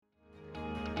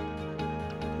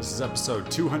This is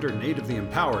episode 208 of the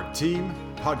Empowered Team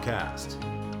Podcast.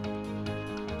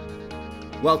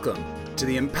 Welcome to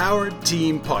the Empowered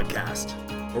Team Podcast,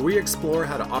 where we explore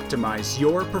how to optimize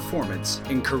your performance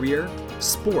in career,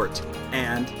 sport,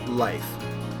 and life.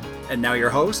 And now your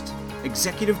host,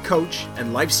 executive coach,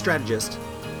 and life strategist,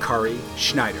 Kari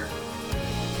Schneider.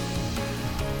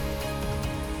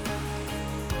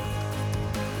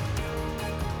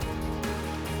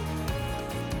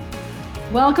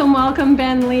 Welcome,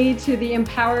 Ben Lee, to the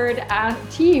Empowered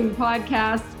Team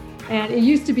Podcast. And it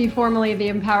used to be formerly the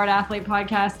Empowered Athlete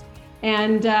Podcast.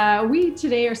 And we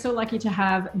today are so lucky to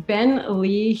have Ben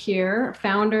Lee here,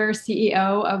 founder,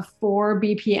 CEO of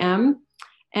 4BPM.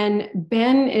 And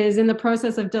Ben is in the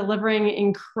process of delivering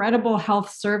incredible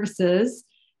health services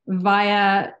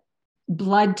via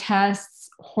blood tests,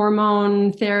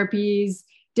 hormone therapies,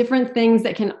 different things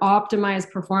that can optimize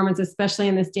performance, especially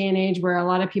in this day and age where a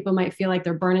lot of people might feel like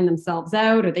they're burning themselves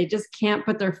out or they just can't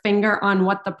put their finger on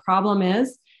what the problem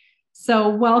is. So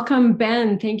welcome,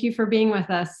 Ben. Thank you for being with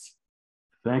us.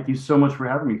 Thank you so much for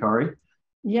having me, Kari.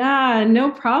 Yeah,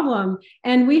 no problem.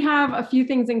 And we have a few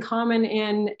things in common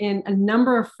in a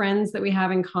number of friends that we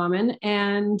have in common.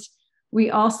 And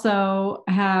we also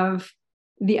have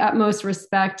the utmost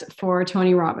respect for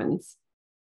Tony Robbins.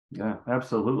 Yeah,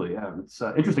 absolutely. Yeah, it's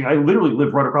interesting. I literally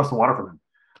live right across the water from him.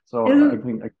 So I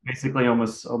can basically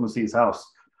almost see his house.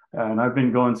 And I've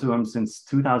been going to him since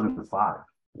 2005.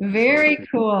 Very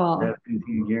cool. Yeah,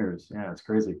 15 years. Yeah, it's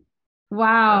crazy.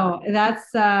 Wow.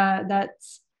 That's,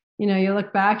 you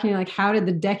look back and you're like, how did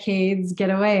the decades get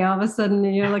away? All of a sudden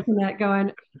you're looking at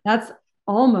going, you're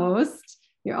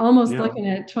almost looking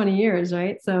at 20 years,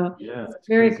 right? So yeah, it's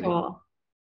very crazy. cool.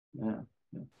 Yeah.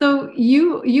 So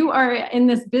you are in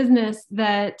this business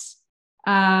that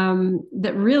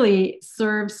really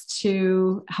serves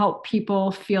to help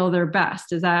people feel their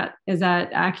best. Is that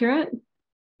accurate?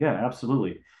 Yeah,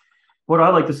 absolutely. What I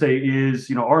like to say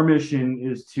is, our mission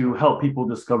is to help people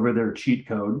discover their cheat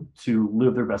code to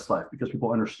live their best life, because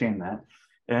people understand that.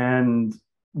 And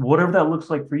whatever that looks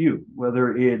like for you,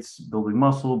 whether it's building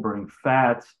muscle, burning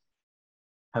fat,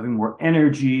 having more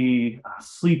energy,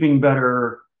 sleeping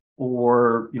better,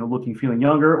 or feeling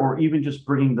younger, or even just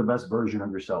bringing the best version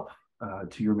of yourself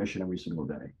to your mission every single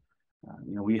day.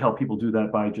 We help people do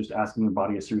that by just asking their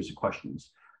body a series of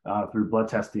questions through blood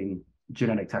testing,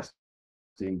 genetic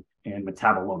testing, and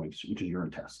metabolomics, which is urine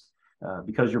test.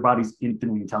 Because your body's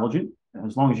infinitely intelligent, and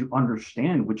as long as you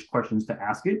understand which questions to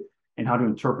ask it and how to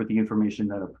interpret the information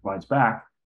that it provides back,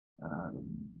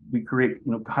 we create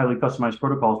highly customized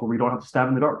protocols where we don't have to stab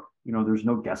in the dark. There's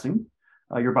no guessing.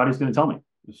 Your body's going to tell me.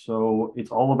 So it's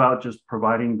all about just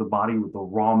providing the body with the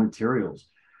raw materials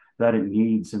that it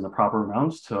needs in the proper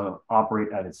amounts to operate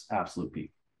at its absolute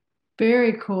peak.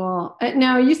 Very cool.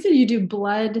 Now, you said you do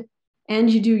blood and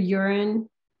you do urine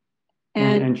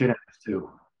and genetics too.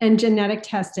 And genetic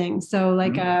testing. So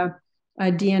like a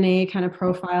DNA kind of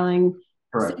profiling.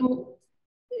 Correct. So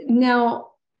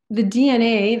now the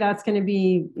DNA, that's going to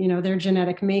be, their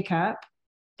genetic makeup.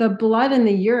 The blood and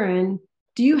the urine,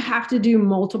 do you have to do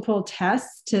multiple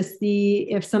tests to see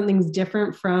if something's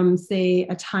different from, say,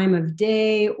 a time of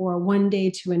day or one day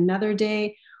to another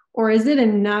day? Or is it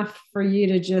enough for you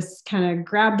to just kind of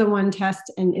grab the one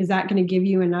test, and is that going to give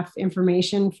you enough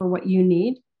information for what you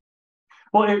need?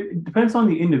 Well, it depends on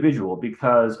the individual,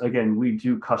 because, again, we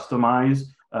do customize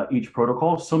each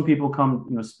protocol. Some people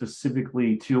come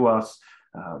specifically to us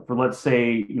for, let's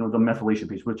say, the methylation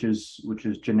piece, which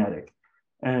is genetic.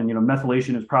 And,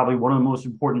 methylation is probably one of the most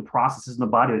important processes in the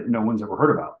body that no one's ever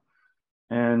heard about.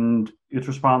 And it's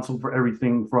responsible for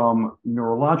everything from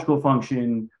neurological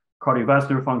function,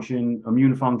 cardiovascular function,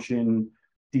 immune function,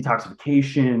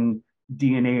 detoxification,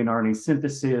 DNA and RNA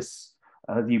synthesis,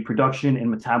 the production and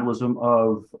metabolism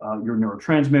of your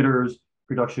neurotransmitters,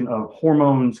 production of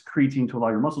hormones, creatine to allow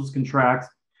your muscles to contract,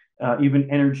 even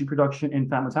energy production and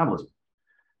fat metabolism.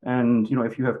 And,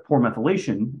 if you have poor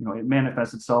methylation, it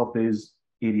manifests itself as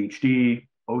ADHD,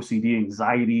 OCD,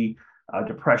 anxiety,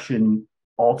 depression,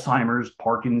 Alzheimer's,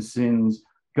 Parkinson's,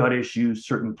 gut issues,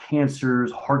 certain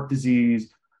cancers, heart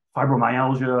disease,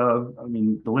 fibromyalgia. I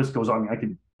mean, the list goes on.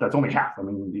 That's only half. I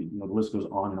mean, the list goes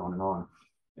on and on and on.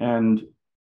 And,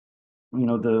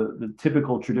 the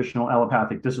typical traditional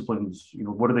allopathic disciplines,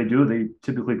 what do? They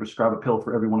typically prescribe a pill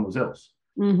for every one of those ills.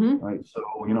 Mm-hmm. Right. So,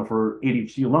 for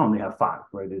ADHD alone, they have 5,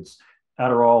 right? It's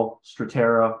Adderall,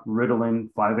 Strattera, Ritalin,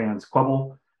 Vyvanse,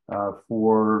 Quebble.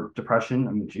 For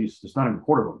depression, there's not even a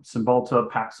quarter of them.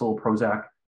 Cymbalta, Paxil, Prozac,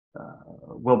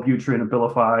 Wellbutrin,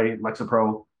 Abilify,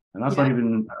 Lexapro. And that's not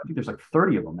even, I think there's like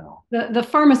 30 of them now. The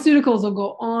pharmaceuticals will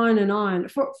go on and on.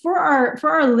 For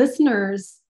our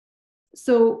listeners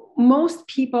So most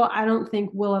people, I don't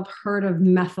think, will have heard of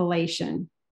methylation.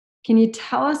 Can you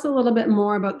tell us a little bit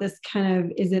more about this kind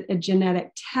of, is it a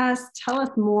genetic test? Tell us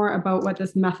more about what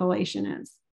this methylation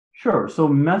is. Sure. So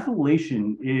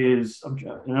methylation is, I'm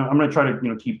going to try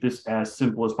to keep this as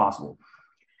simple as possible.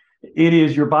 It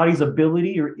is your body's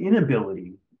ability or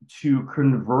inability to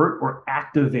convert or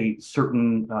activate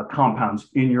certain compounds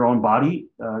in your own body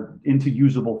into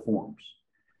usable forms.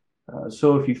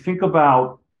 So if you think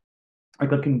about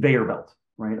like a conveyor belt,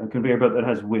 right? A conveyor belt that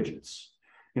has widgets.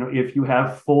 If you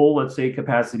have full, let's say,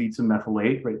 capacity to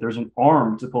methylate, right? There's an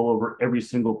arm to pull over every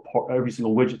single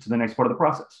widget to the next part of the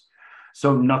process.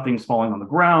 So nothing's falling on the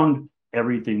ground.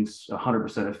 Everything's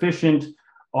 100% efficient.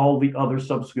 All the other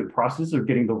subsequent processes are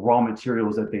getting the raw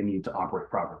materials that they need to operate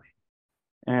properly.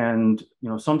 And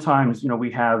sometimes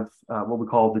we have what we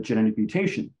call the genetic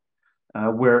mutation,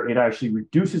 where it actually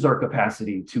reduces our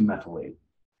capacity to methylate.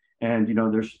 And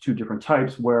there's two different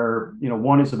types where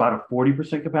one is about a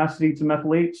 40% capacity to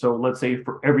methylate. So let's say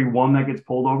for every one that gets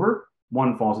pulled over,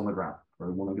 one falls on the ground. For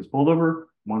every one that gets pulled over,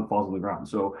 one falls on the ground.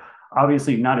 So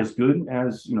obviously not as good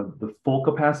as the full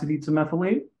capacity to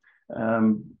methylate.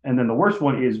 And then the worst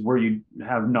one is where you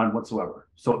have none whatsoever.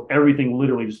 So everything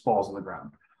literally just falls on the ground.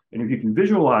 And if you can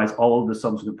visualize all of the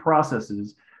subsequent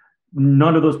processes,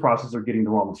 none of those processes are getting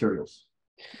the raw materials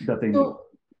that they need.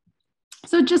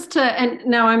 So and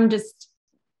now I'm just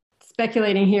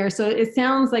speculating here. So it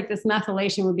sounds like this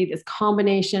methylation would be this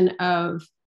combination of,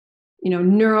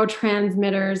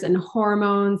 neurotransmitters and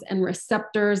hormones and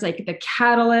receptors, like the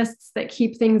catalysts that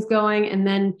keep things going. And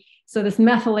then, so this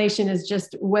methylation is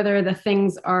just whether the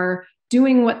things are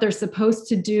doing what they're supposed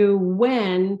to do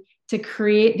when to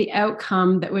create the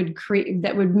outcome that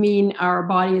would mean our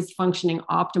body is functioning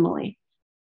optimally.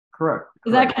 Correct.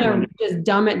 Is that kind of just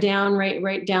dumb it down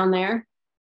right down there?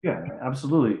 Yeah,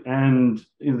 absolutely. And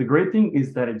the great thing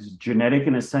is that it's genetic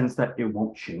in a sense that it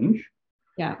won't change.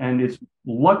 Yeah. And it's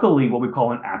luckily what we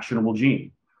call an actionable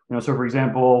gene. So for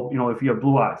example, if you have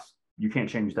blue eyes, you can't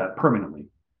change that permanently,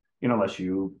 unless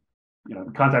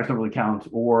contacts don't really count,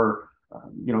 or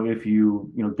if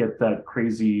you get that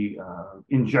crazy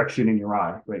injection in your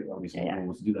eye, right? Obviously, no one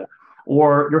wants to do that.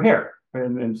 Or your hair.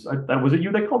 And was it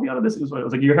you that called me out of this? It was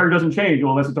like, your hair doesn't change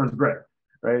unless it turns gray,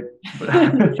 right?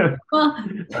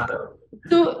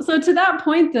 Well, so to that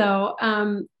point though,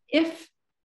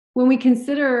 when we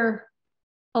consider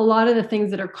a lot of the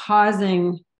things that are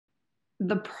causing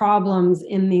the problems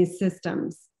in these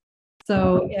systems,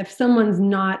 so if someone's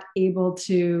not able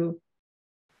to,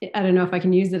 I don't know if I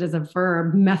can use it as a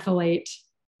verb, methylate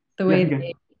the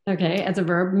way as a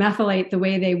verb, methylate the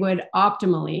way they would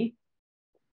optimally.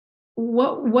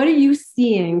 What are you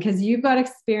seeing? Because you've got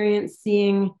experience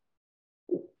seeing,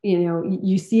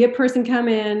 you see a person come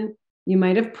in, you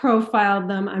might have profiled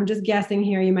them. I'm just guessing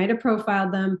here. You might have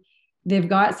profiled them. They've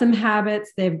got some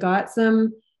habits. They've got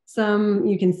some,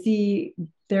 you can see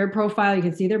their profile. You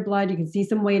can see their blood. You can see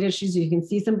some weight issues. You can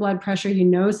see some blood pressure.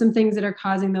 Some things that are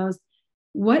causing those.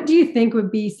 What do you think would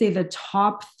be, say, the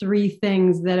top 3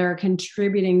 things that are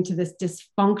contributing to this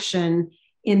dysfunction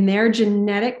in their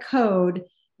genetic code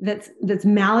that's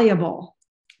malleable?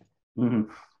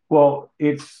 Mm-hmm. Well,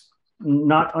 it's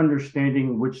not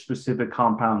understanding which specific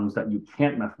compounds that you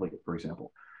can't methylate, for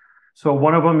example. So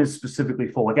one of them is specifically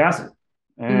folic acid.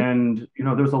 And,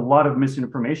 there's a lot of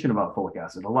misinformation about folic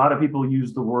acid. A lot of people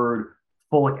use the word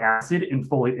folic acid and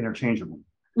folate interchangeably.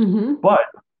 Mm-hmm. But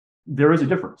there is a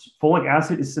difference. Folic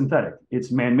acid is synthetic.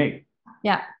 It's man-made.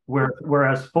 Yeah.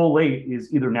 Whereas folate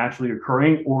is either naturally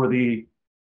occurring or the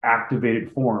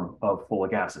activated form of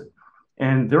folic acid.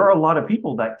 And there are a lot of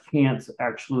people that can't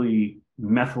actually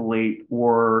methylate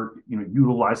or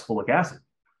utilize folic acid.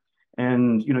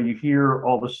 And you hear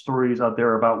all the stories out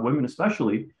there about women,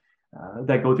 especially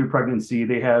that go through pregnancy.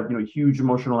 They have huge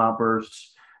emotional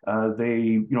outbursts.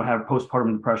 They have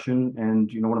postpartum depression.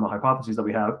 And one of the hypotheses that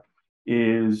we have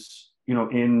is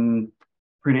in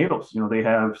prenatals, they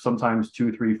have sometimes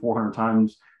 200, 300, 400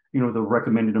 times the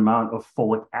recommended amount of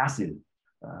folic acid,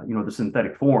 the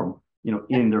synthetic form,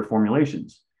 in their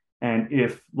formulations. And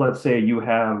if, let's say, you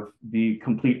have the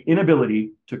complete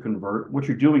inability to convert, what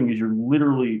you're doing is you're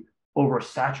literally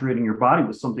oversaturating your body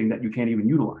with something that you can't even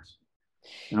utilize.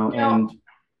 And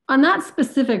on that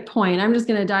specific point, I'm just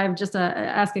going to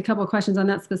ask a couple of questions on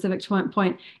that specific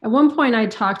point. At one point, I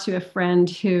talked to a friend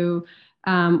who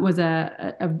was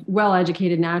a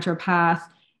well-educated naturopath.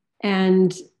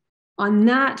 And on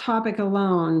that topic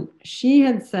alone, she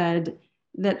had said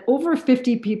that over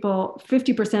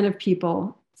 50% of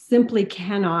people simply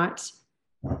cannot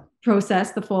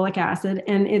process the folic acid.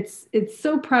 And it's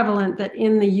so prevalent that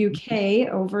in the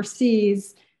UK,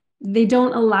 overseas, they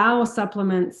don't allow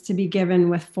supplements to be given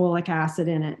with folic acid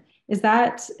in it. Is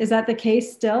that the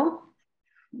case still?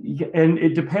 Yeah, and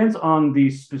it depends on the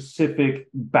specific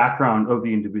background of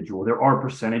the individual. There are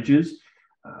percentages,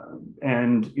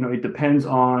 and it depends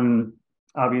on,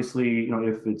 obviously,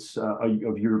 if it's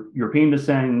of European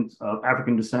descent,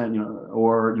 African descent,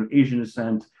 or Asian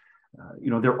descent.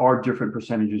 There are different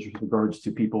percentages with regards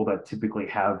to people that typically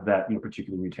have that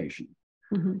particular mutation.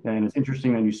 Mm-hmm. And it's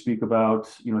interesting that you speak about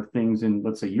things in,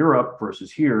 let's say, Europe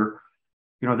versus here.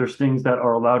 There's things that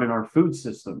are allowed in our food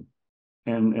system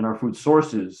and in our food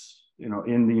sources,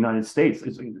 in the United States,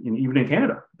 even in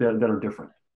Canada, that are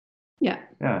different. Yeah.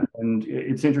 And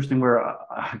it's interesting where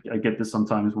I get this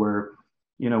sometimes where,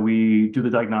 we do the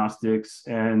diagnostics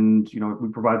and, we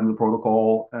provide them the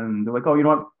protocol and they're like, oh, you know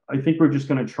what? I think we're just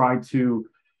going to try to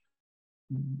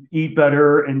eat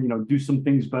better and, do some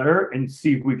things better and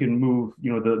see if we can move,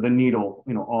 the needle,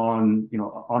 on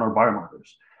our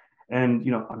biomarkers. And,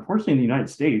 unfortunately in the United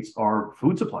States, our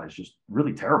food supply is just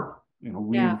really terrible.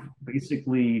 We've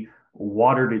basically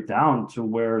watered it down to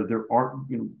where there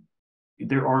aren't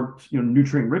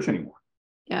nutrient rich anymore.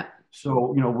 Yeah.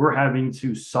 So, we're having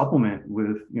to supplement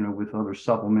with other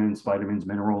supplements, vitamins,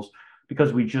 minerals,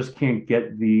 because we just can't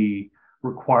get the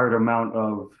required amount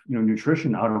of,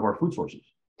 nutrition out of our food sources.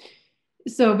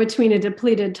 So between a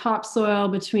depleted topsoil,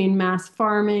 between mass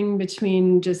farming,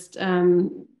 between just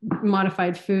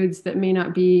modified foods that may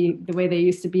not be the way they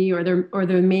used to be, or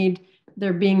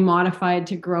they're being modified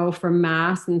to grow from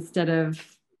mass instead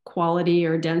of quality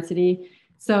or density.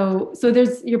 So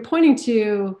you're pointing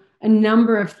to a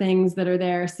number of things that are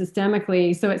there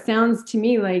systemically. So it sounds to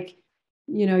me like,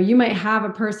 you might have a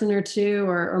person or two,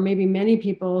 or maybe many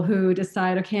people who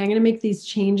decide, okay, I'm going to make these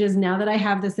changes now that I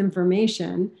have this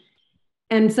information.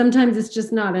 And sometimes it's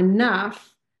just not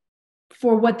enough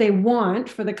for what they want,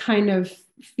 for the kind of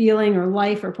feeling or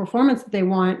life or performance that they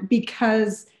want,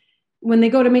 because when they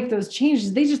go to make those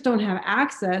changes, they just don't have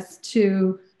access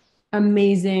to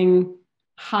amazing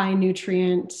high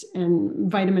nutrient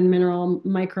and vitamin, mineral,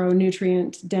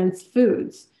 micronutrient dense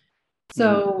foods.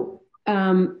 So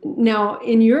now,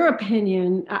 in your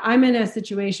opinion, I'm in a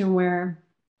situation where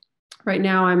right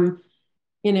now I'm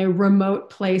in a remote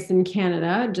place in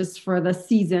Canada just for the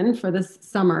season, for this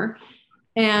summer.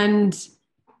 And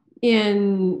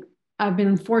I've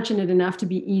been fortunate enough to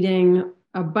be eating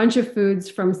a bunch of foods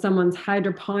from someone's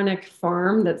hydroponic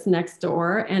farm that's next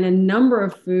door, and a number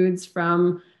of foods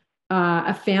from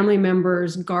a family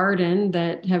member's garden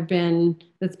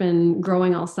that's been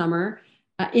growing all summer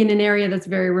in an area that's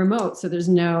very remote. So there's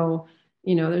no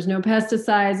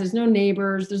pesticides, there's no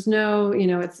neighbors, there's no,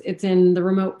 it's in the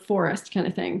remote forest kind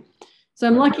of thing. So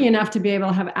I'm lucky enough to be able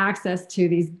to have access to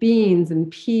these beans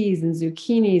and peas and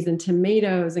zucchinis and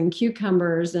tomatoes and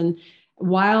cucumbers and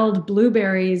wild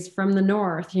blueberries from the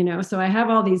north, so I have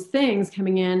all these things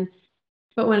coming in.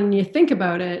 But when you think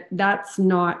about it, that's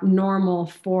not normal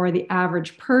for the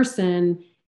average person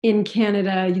in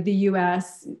Canada, the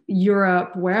US,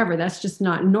 Europe, wherever. That's just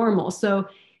not normal. So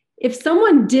if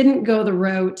someone didn't go the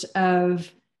route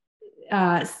of,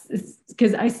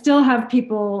 because I still have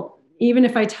people, even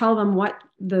if I tell them what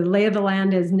the lay of the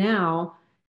land is now,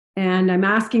 and I'm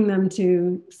asking them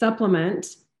to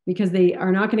supplement because they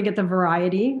are not going to get the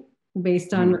variety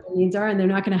based on what their needs are, and they're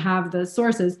not going to have the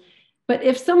sources. But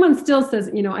if someone still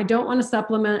says, I don't want to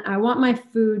supplement, I want my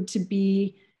food to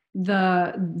be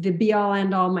the be all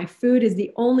end all, my food is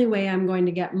the only way I'm going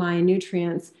to get my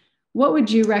nutrients, what would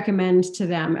you recommend to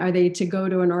them? Are they to go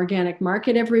to an organic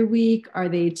market every week? Are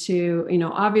they to,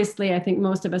 obviously I think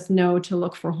most of us know to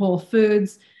look for whole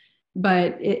foods,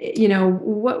 but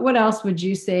what else would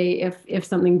you say if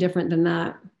something different than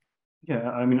that?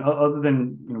 Yeah, I mean, other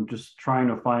than, just trying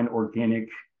to find organic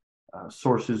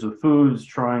sources of foods,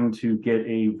 trying to get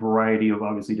a variety of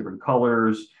obviously different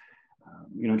colors,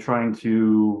 trying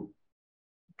to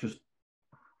just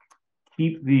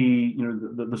keep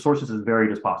the sources as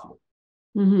varied as possible.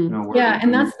 Mm-hmm.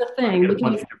 And that's the thing. A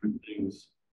bunch of different things.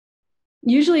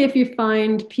 Usually if you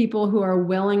find people who are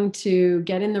willing to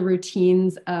get in the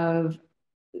routines of,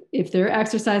 if they're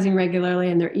exercising regularly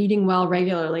and they're eating well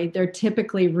regularly, they're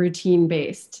typically routine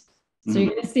based. So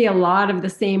you're going to see a lot of the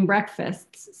same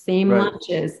breakfasts, same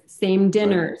lunches, same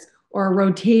dinners, or a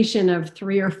rotation of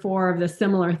 3 or 4 of the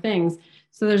similar things.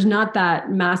 So there's not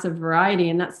that massive variety.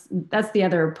 And that's the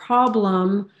other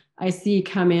problem I see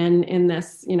come in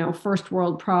this, first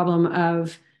world problem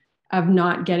of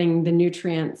not getting the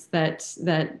nutrients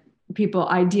that people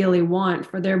ideally want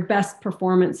for their best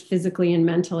performance physically and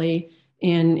mentally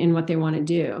in what they want to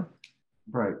do.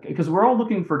 Right. Because we're all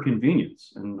looking for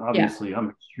convenience. And obviously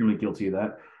I'm extremely guilty of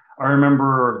that. I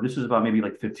remember this is about maybe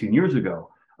like 15 years ago.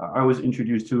 I was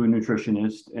introduced to a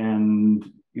nutritionist, and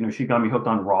she got me hooked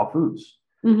on raw foods,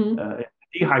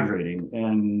 dehydrating.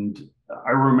 And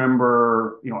I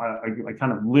remember, I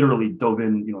kind of literally dove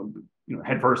in,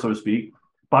 head first, so to speak,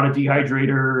 bought a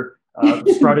dehydrator,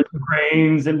 sprouted some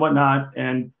grains and whatnot.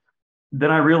 And then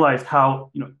I realized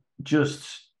how, just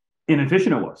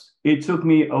inefficient it was. It took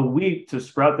me a week to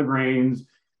sprout the grains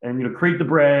and, create the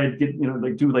bread, get,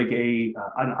 do like an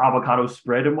avocado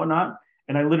spread and whatnot.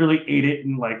 And I literally ate it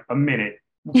in like a minute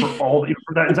for all,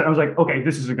 for that. I was like, okay,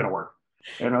 this isn't going to work.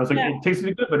 And I was like, it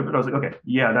tasted good, but I was like, okay,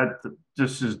 yeah,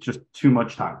 this is just too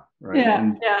much time. Right. Yeah.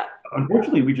 And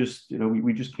unfortunately, we just,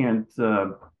 we just can't,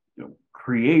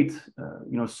 create,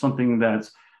 something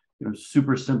that's,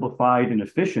 super simplified and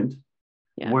efficient,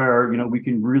 where, we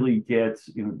can really get,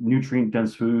 nutrient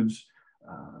dense foods,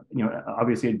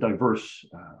 obviously a diverse,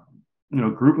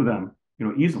 group of them,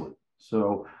 easily.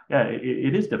 So yeah,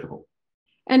 it is difficult.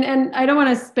 And I don't want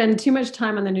to spend too much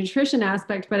time on the nutrition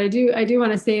aspect, but I do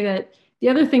want to say that the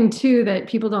other thing too that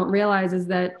people don't realize is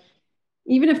that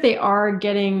even if they are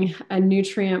getting a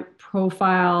nutrient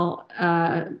profile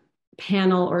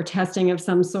panel or testing of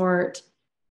some sort,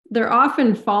 they're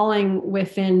often falling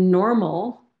within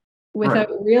normal without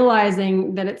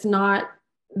realizing that it's not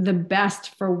the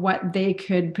best for what they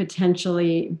could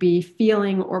potentially be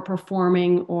feeling or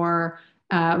performing, or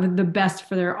the best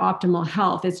for their optimal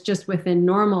health. It's just within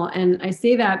normal. And I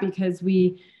say that because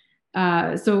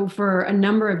so for a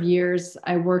number of years,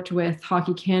 I worked with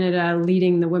Hockey Canada,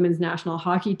 leading the women's national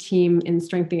hockey team in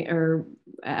strengthening or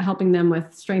helping them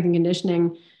with strength and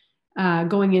conditioning,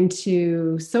 going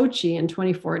into Sochi in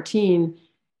 2014.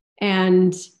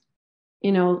 And,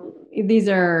 these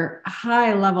are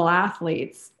high level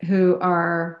athletes who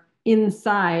are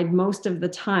inside most of the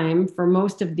time for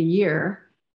most of the year.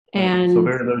 And so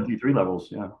very low D3 levels.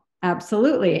 Yeah,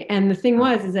 absolutely. And the thing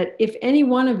is that if any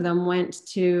one of them went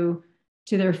to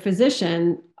their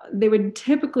physician, they would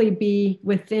typically be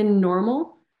within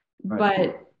normal,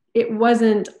 but it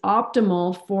wasn't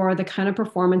optimal for the kind of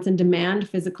performance and demand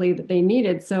physically that they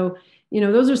needed. So,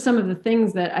 those are some of the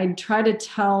things that I try to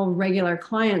tell regular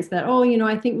clients that,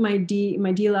 I think my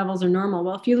D levels are normal.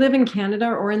 Well, if you live in Canada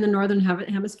or in the Northern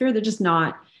Hemisphere, they're just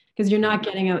not, because you're not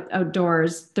getting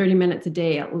outdoors 30 minutes a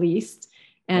day at least,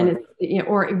 and it's,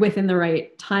 or within the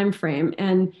right time frame.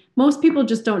 And most people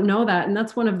just don't know that. And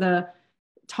that's one of the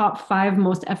top 5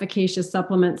 most efficacious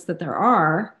supplements that there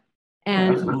are.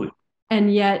 And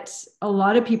yet a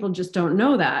lot of people just don't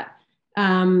know that.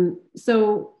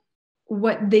 So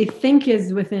what they think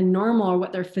is within normal, or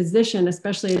what their physician,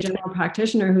 especially a general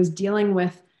practitioner who's dealing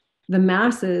with the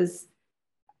masses,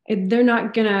 they're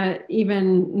not going to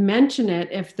even mention it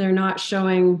if they're not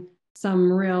showing some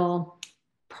real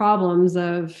problems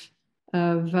of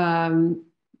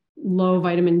low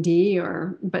vitamin D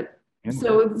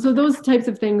so those types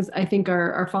of things I think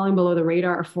are falling below the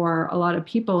radar for a lot of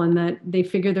people, and that they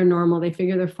figure they're normal, they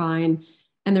figure they're fine,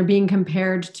 and they're being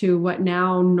compared to what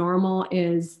now normal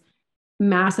is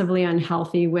massively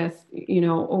unhealthy, with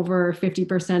over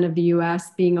 50% of the US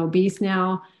being obese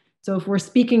now. So if we're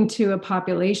speaking to a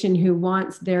population who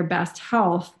wants their best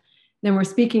health, then we're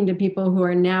speaking to people who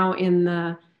are now in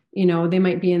the, they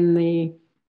might be in the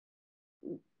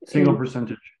single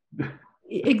percentage.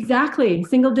 Exactly.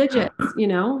 Single digits,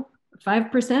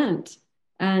 5%.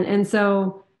 And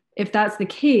so if that's the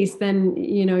case, then,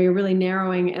 you're really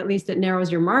narrowing, at least it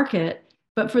narrows your market.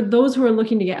 But for those who are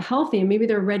looking to get healthy and maybe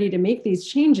they're ready to make these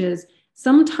changes,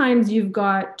 sometimes you've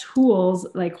got tools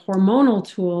like hormonal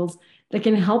tools that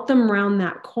can help them round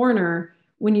that corner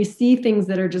when you see things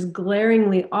that are just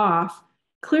glaringly off.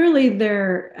 Clearly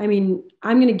I'm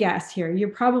going to guess here, you're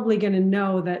probably going to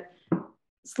know that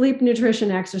sleep,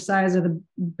 nutrition, exercise are the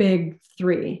big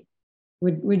 3.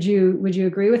 Would you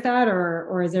agree with that,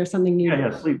 or is there something new?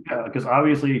 Yeah, sleep. Because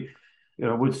obviously,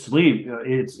 with sleep,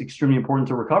 it's extremely important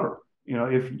to recover.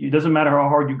 If it doesn't matter how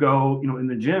hard you go, in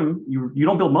the gym, you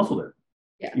don't build muscle there.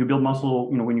 Yeah. You build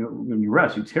muscle, when you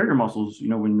rest. You tear your muscles,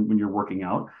 when you're working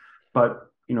out. But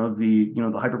the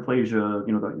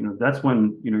hyperplasia, that's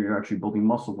when you're actually building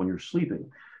muscle when you're sleeping.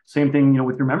 Same thing,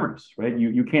 with your memories, right?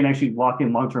 You can't actually lock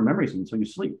in long-term memories until you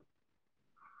sleep.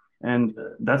 And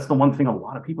that's the one thing a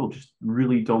lot of people just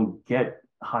really don't get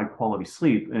high quality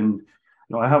sleep. And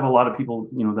I have a lot of people,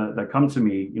 that come to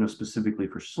me, specifically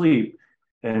for sleep.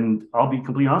 And I'll be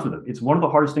completely honest with them. It's one of the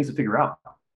hardest things to figure out,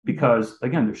 because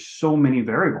again, there's so many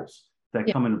variables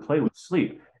that come into play with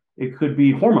sleep. It could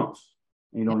be hormones,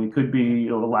 it could be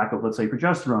a lack of, let's say,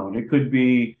 progesterone. It could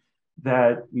be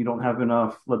that you don't have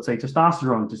enough, let's say,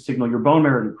 testosterone to signal your bone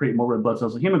marrow to create more red blood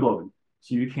cells and hemoglobin.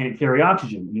 So you can't carry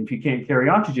oxygen. And if you can't carry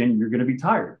oxygen, you're going to be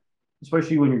tired,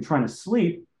 especially when you're trying to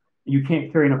sleep. You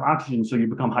can't carry enough oxygen, so you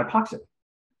become hypoxic,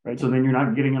 right? So then you're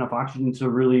not getting enough oxygen to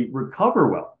really recover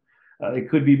well. It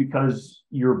could be because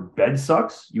your bed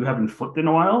sucks, you haven't flipped in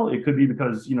a while. It could be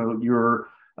because your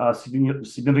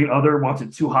significant other wants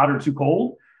it too hot or too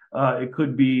cold. It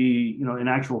could be an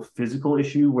actual physical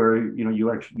issue where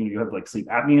you actually you have like sleep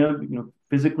apnea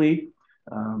physically,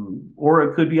 or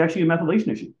it could be actually a methylation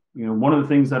issue. One of the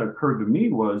things that occurred to me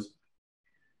was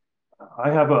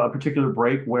I have a particular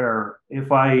break where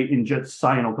if I ingest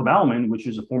cyanocobalamin, which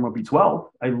is a form of B12,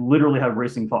 I literally have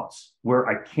racing thoughts where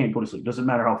I can't go to sleep. Doesn't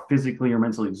matter how physically or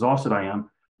mentally exhausted I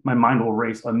am, my mind will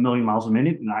race a million miles a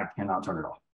minute and I cannot turn it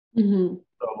off. Mm-hmm.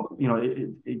 So,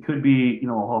 it could be, a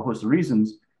whole host of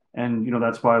reasons. And,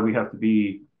 that's why we have to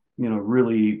be,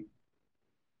 really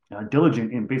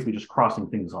diligent in basically just crossing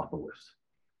things off the list.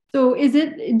 So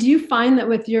do you find that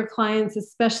with your clients,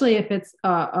 especially if it's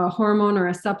a hormone or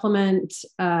a supplement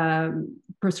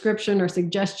prescription or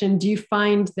suggestion, do you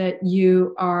find that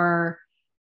you are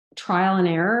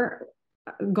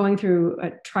going through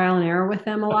a trial and error with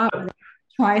them a lot? Where they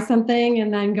try something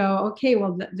and then go, okay,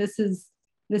 well, this is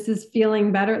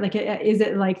feeling better. Like, is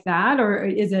it like that? Or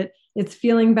is it's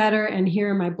feeling better and here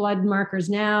are my blood markers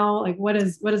now? Like, what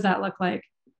does that look like?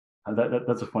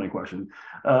 That's a funny question.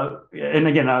 And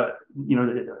again, I'm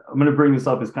going to bring this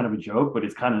up as kind of a joke, but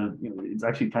it's kind of, it's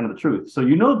actually kind of the truth. So,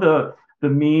 the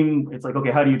meme, it's like,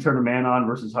 okay, how do you turn a man on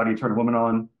versus how do you turn a woman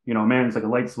on? A man, it's like a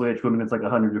light switch. Women, it's like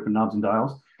 100 different knobs and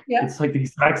dials. Yeah. It's like the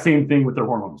exact same thing with their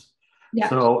hormones. Yeah.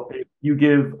 So if you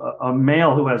give a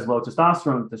male who has low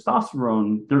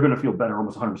testosterone, they're going to feel better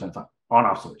almost 100% of the time,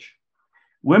 on-off switch.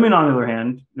 Women, on the other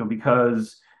hand,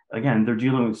 because again, they're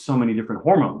dealing with so many different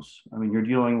hormones. I mean, you're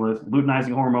dealing with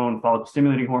luteinizing hormone, follicle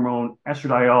stimulating hormone,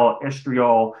 estradiol,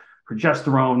 estriol,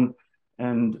 progesterone.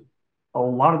 And a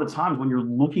lot of the times when you're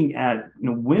looking at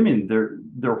women,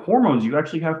 their hormones, you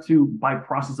actually have to, by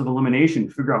process of elimination,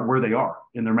 figure out where they are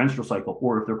in their menstrual cycle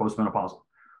or if they're postmenopausal.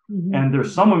 Mm-hmm. And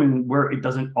there's some women where it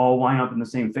doesn't all line up in the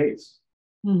same phase.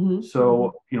 Mm-hmm.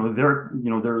 So, their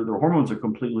hormones are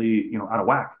completely, out of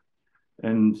whack.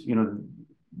 And,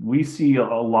 we see a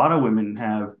lot of women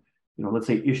have, let's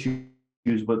say issues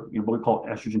with what we call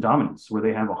estrogen dominance, where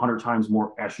they have 100 times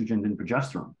more estrogen than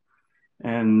progesterone.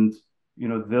 And,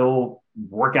 they'll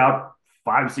work out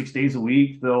 5-6 days a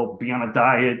week. They'll be on a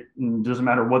diet, and it doesn't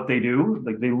matter what they do.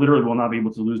 Like, they literally will not be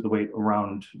able to lose the weight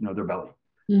around, their belly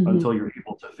mm-hmm. until you're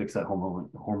able to fix that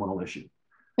hormonal issue.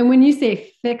 And when you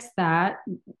say fix that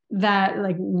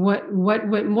like what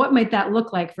might that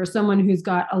look like for someone who's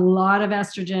got a lot of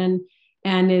estrogen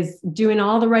and is doing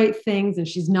all the right things and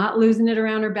she's not losing it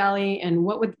around her belly? And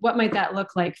what might that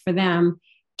look like for them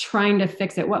trying to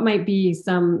fix it? What might be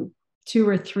some 2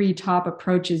 or 3 top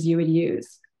approaches you would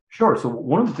use? Sure. So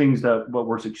one of the things that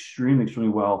works extremely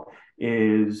well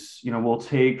is, we'll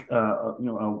take, a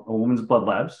woman's blood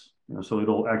labs, so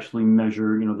it'll actually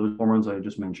measure, those hormones I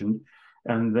just mentioned.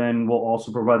 And then we'll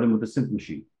also provide them with a symptom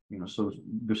sheet, so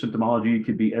their symptomology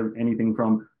could be anything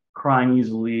from crying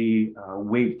easily,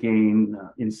 weight gain,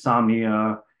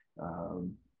 insomnia,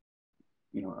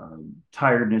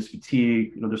 tiredness,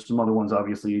 fatigue. There's some other ones,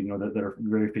 obviously, that are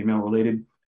very female related.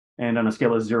 And on a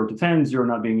scale of 0 to 10, 0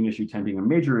 not being an issue, 10 being a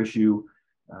major issue,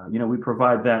 we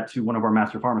provide that to one of our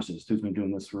master pharmacists who's been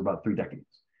doing this for about 3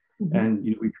 decades. Mm-hmm.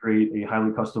 And we create a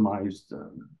highly customized,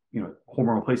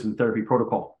 hormone replacement therapy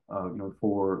protocol,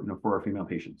 for our female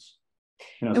patients.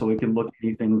 So we can look at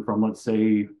anything from, let's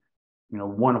say,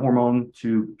 1 hormone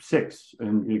to 6,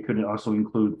 and it could also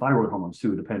include thyroid hormones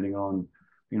too, depending on,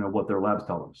 what their labs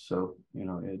tell us. So,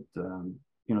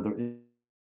 the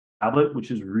tablet, which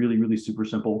is really, really super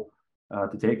simple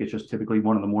to take. It's just typically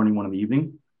 1 in the morning, 1 in the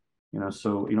evening.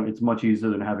 So it's much easier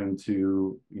than having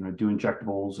to do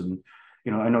injectables. And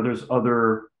I know there's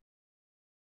other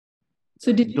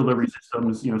delivery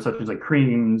systems, such as like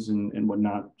creams and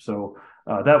whatnot. So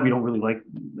that we don't really like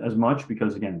as much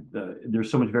because, again,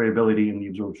 there's so much variability in the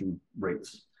absorption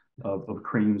rates of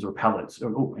creams or pellets.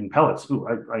 And pellets.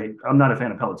 I'm not a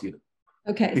fan of pellets either.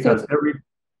 Okay. Because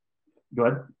go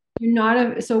ahead. You're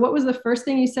not so what was the first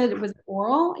thing you said? It was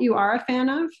oral you are a fan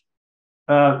of?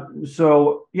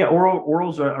 So yeah,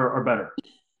 orals are better.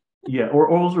 Yeah,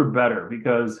 orals are better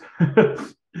because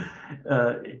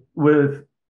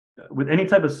with any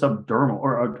type of subdermal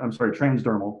or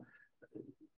transdermal,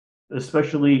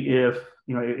 especially if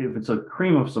it's a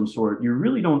cream of some sort, you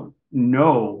really don't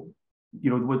know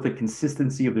what the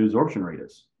consistency of the absorption rate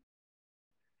is.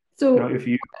 So if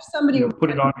you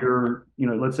put it on your,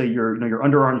 let's say your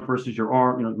underarm versus your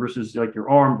arm, versus like your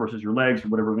arm versus your legs or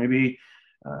whatever it may be,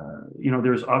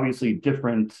 there's obviously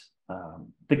different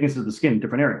thicknesses of the skin,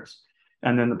 different areas.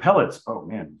 And then the pellets, oh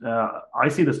man, I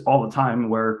see this all the time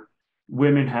where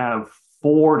women have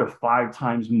 4 to 5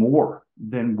 times more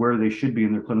than where they should be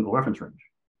in their clinical reference range.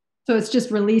 So it's just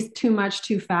released too much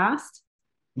too fast?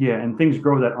 Yeah, and things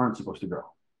grow that aren't supposed to grow.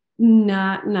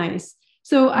 Not nice.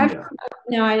 So I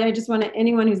just want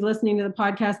anyone who's listening to the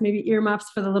podcast, maybe earmuffs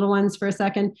for the little ones for a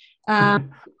second. I've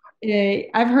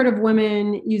heard of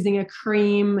women using a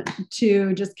cream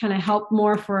to just kind of help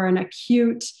more for an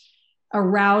acute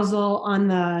arousal on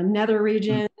the nether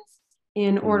regions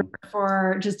in order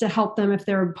for just to help them if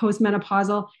they're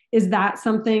postmenopausal. Is that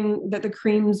something that the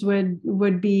creams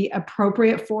would be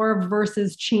appropriate for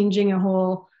versus changing a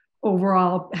whole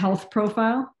overall health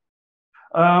profile?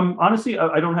 Honestly,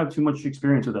 I don't have too much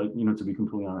experience with that, to be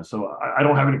completely honest. So I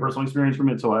don't have any personal experience from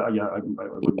it. So I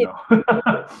wouldn't know.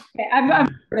 Okay, I've heard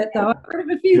of it though. I've heard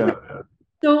of a few. Yeah.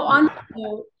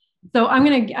 So I'm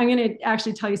gonna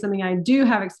actually tell you something I do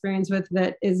have experience with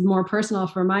that is more personal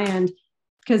for my end,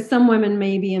 because some women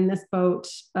may be in this boat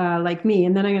like me.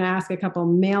 And then I'm gonna ask a couple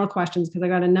male questions because I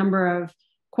got a number of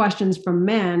questions from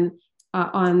men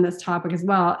on this topic as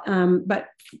well. But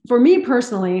for me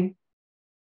personally,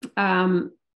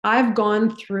 I've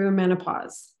gone through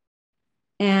menopause,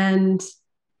 and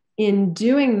in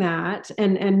doing that,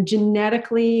 and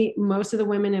genetically, most of the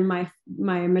women in my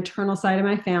maternal side of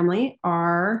my family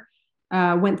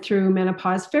went through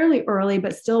menopause fairly early,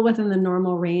 but still within the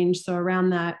normal range. So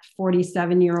around that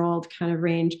 47-year-old kind of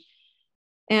range.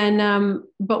 And,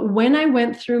 but when I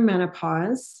went through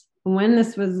menopause, when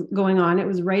this was going on, it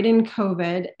was right in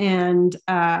COVID, and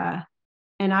I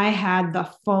had the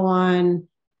full on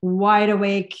wide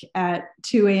awake at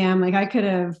 2 a.m. Like I could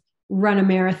have run a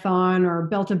marathon or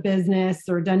built a business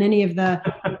or done any of the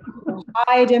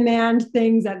high demand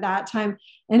things at that time.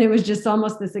 And it was just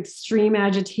almost this extreme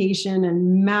agitation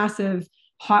and massive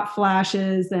hot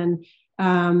flashes and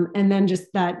then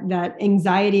just that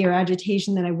anxiety or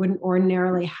agitation that I wouldn't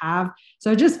ordinarily have.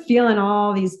 So just feeling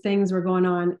all these things were going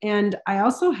on. And I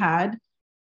also had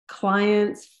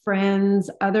clients, friends,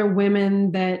 other women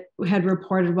that had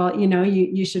reported, well,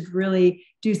 you should really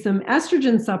do some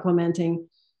estrogen supplementing.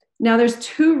 Now, there's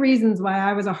 2 reasons why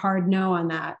I was a hard no on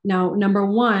that. Now, number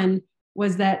one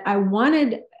was that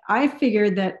I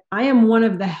figured that I am one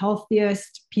of the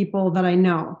healthiest people that I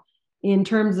know in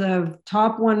terms of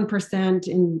top 1%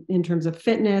 in terms of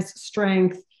fitness,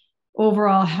 strength,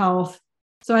 overall health.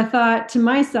 So I thought to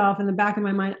myself in the back of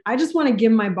my mind, I just want to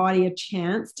give my body a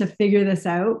chance to figure this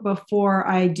out before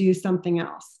I do something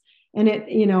else. And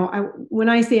when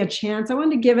I say a chance, I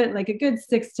wanted to give it like a good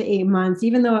 6 to 8 months,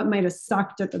 even though it might have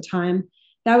sucked at the time.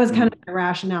 That was kind of my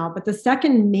rationale. But the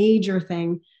second major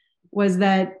thing was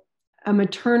that a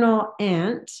maternal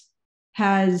aunt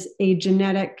has a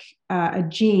genetic, a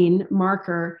gene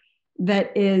marker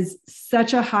that is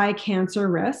such a high cancer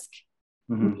risk,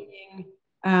 meaning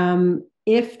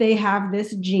if they have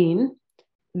this gene,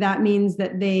 that means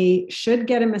that they should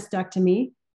get a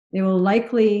mastectomy. They will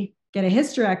likely get a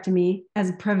hysterectomy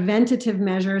as preventative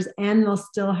measures, and they'll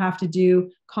still have to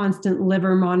do constant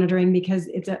liver monitoring because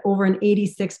it's over an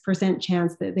 86%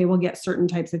 chance that they will get certain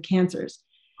types of cancers.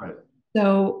 Right.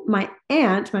 So my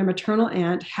maternal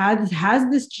aunt has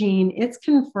this gene, it's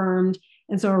confirmed.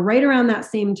 And so right around that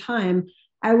same time,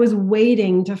 I was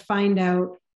waiting to find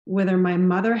out whether my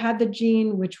mother had the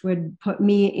gene, which would put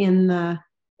me in the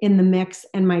mix,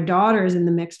 and my daughter's in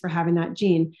the mix for having that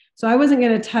gene. So I wasn't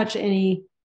going to touch any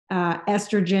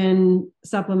estrogen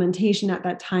supplementation at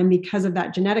that time because of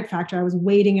that genetic factor. I was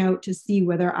waiting out to see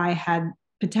whether I had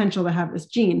potential to have this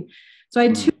gene. So I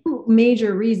had 2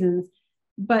 major reasons,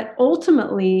 but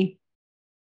ultimately,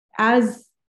 as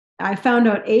I found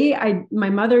out, my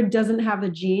mother doesn't have the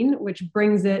gene, which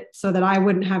brings it so that I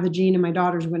wouldn't have the gene and my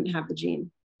daughters wouldn't have the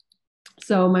gene.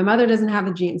 So my mother doesn't have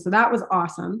the gene. So that was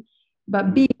awesome.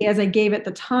 But B, as I gave it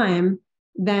the time,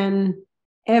 then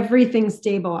everything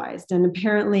stabilized. And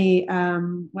apparently,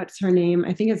 what's her name?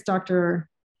 I think it's Dr.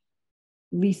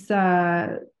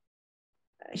 Lisa.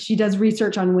 She does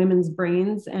research on women's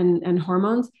brains and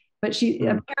hormones, but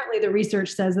apparently the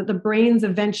research says that the brains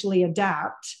eventually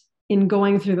adapt in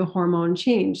going through the hormone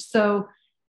change. So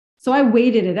I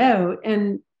waited it out,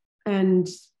 and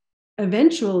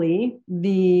eventually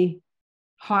the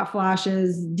hot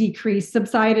flashes decreased,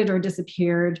 subsided, or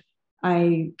disappeared.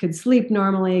 I could sleep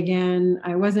normally again.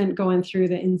 I wasn't going through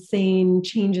the insane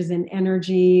changes in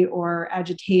energy or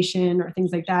agitation or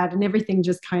things like that. And everything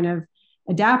just kind of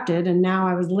adapted. And now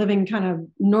I was living kind of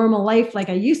normal life like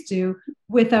I used to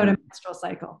without a menstrual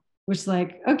cycle, which is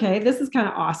like, okay, this is kind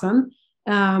of awesome.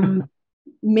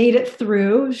 made it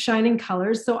through shining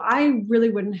colors. So I really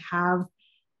wouldn't have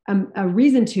a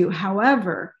reason to.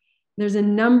 However, there's a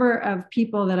number of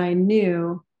people that I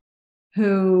knew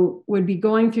who would be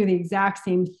going through the exact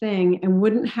same thing and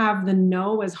wouldn't have the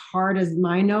no as hard as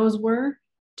my no's were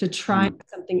to try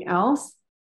something else.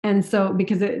 And so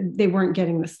because they weren't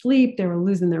getting the sleep, they were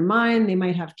losing their mind, they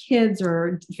might have kids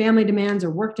or family demands or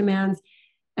work demands.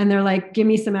 And they're like, give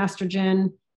me some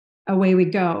estrogen, away we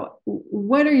go.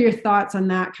 What are your thoughts on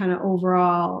that kind of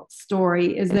overall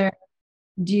story? Is there,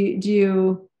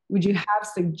 would you have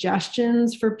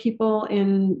suggestions for people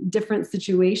in different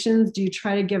situations? Do you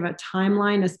try to give a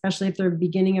timeline, especially if they're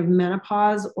beginning of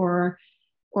menopause, or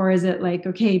is it like,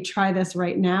 okay, try this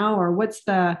right now? Or what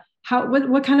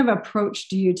kind of approach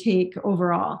do you take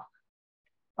overall?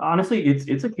 Honestly,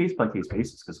 it's a case by case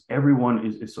basis because everyone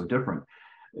is so different.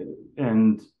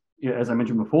 And as I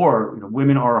mentioned before,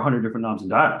 women are 100 different knobs and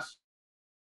dials.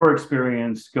 Our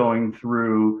experience going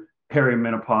through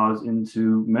perimenopause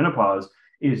into menopause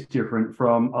is different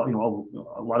from a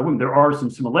lot of women. There are some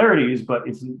similarities, but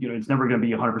it's never going to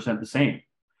be 100% the same.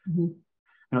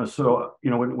 Mm-hmm. So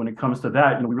when it comes to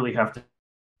that, we really have to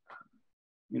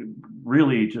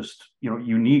really just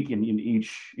unique in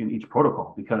each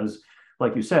protocol, because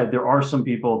like you said, there are some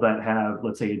people that have,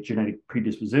 let's say, a genetic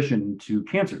predisposition to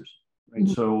cancers, right?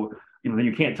 Mm-hmm. So then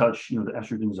you can't touch the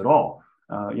estrogens at all.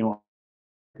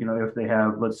 If they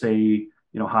have, let's say,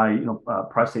 high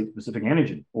prostate specific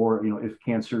antigen, or if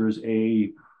cancer is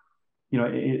in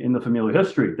the familial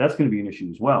history, that's going to be an issue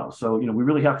as well. So we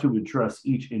really have to address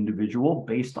each individual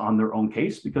based on their own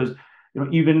case, because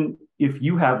even if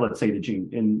you have, let's say, the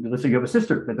gene, and let's say you have a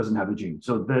sister that doesn't have the gene,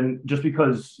 so then just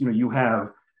because you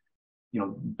have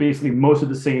basically most of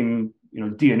the same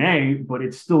DNA, but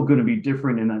it's still going to be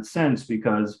different in that sense,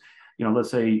 because let's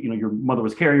say your mother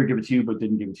was carrier, give it to you, but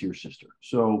didn't give it to your sister.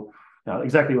 So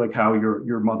exactly like how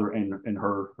your mother and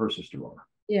her sister are.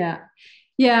 Yeah.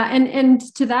 And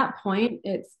to that point,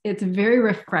 it's very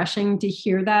refreshing to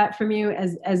hear that from you,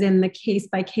 as in the case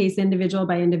by case, individual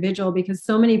by individual, because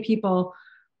so many people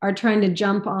are trying to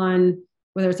jump on,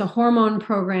 whether it's a hormone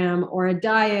program or a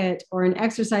diet or an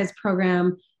exercise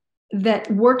program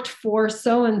that worked for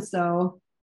so-and-so,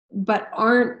 but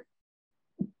aren't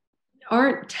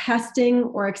testing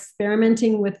or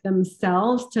experimenting with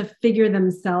themselves to figure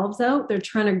themselves out. They're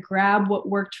trying to grab what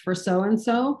worked for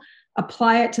so-and-so,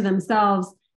 apply it to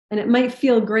themselves. And it might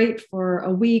feel great for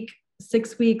a week,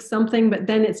 6 weeks, something, but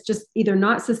then it's just either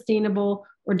not sustainable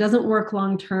or doesn't work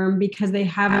long-term because they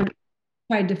haven't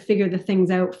tried to figure the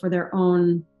things out for their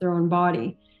own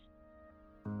body.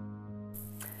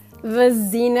 The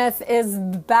Zenith is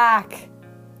back.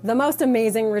 The most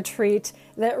amazing retreat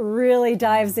that really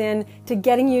dives in to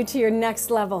getting you to your next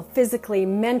level, physically,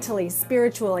 mentally,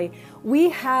 spiritually. We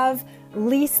have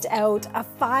leased out a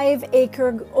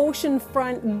 5-acre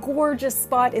oceanfront gorgeous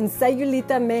spot in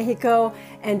Sayulita, Mexico,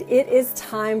 and it is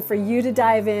time for you to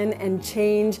dive in and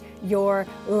change your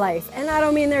life. And I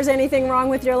don't mean there's anything wrong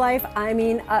with your life. I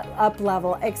mean up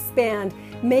level, expand,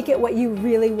 make it what you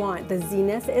really want. The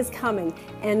Zenith is coming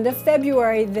end of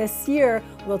February this year.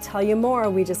 We'll tell you more.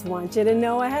 We just want you to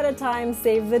know ahead of time.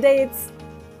 Save the dates.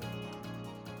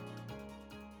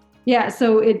 Yeah,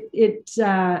 so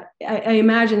I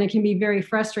imagine it can be very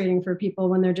frustrating for people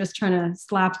when they're just trying to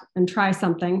slap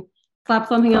something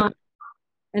on,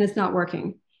 and it's not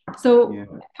working. So when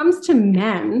it comes to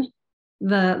men,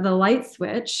 the light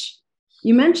switch,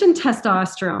 you mentioned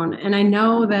testosterone, and I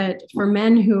know that for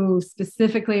men who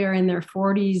specifically are in their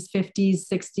 40s, 50s,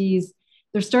 60s,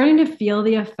 they're starting to feel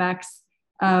the effects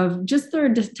of just their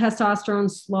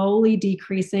testosterone slowly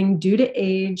decreasing due to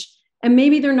age. And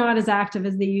maybe they're not as active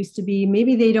as they used to be.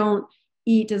 Maybe they don't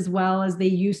eat as well as they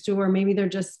used to, or maybe they're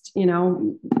just,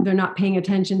 they're not paying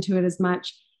attention to it as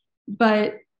much,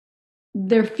 but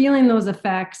they're feeling those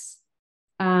effects.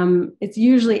 It's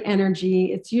usually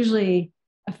energy. It's usually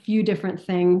a few different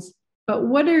things. But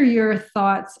what are your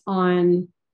thoughts on,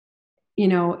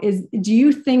 do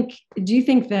you think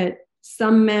that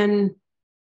some men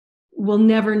will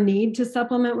never need to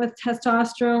supplement with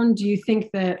testosterone? Do you think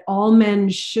that all men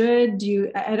should?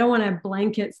 I don't want to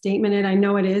blanket statement it. I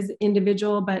know it is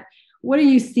individual, but what are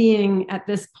you seeing at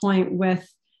this point with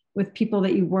people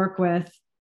that you work with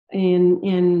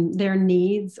in their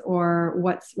needs, or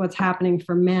what's happening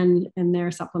for men and their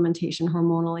supplementation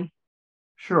hormonally?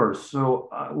 Sure. So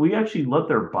we actually let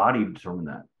their body determine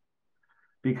that,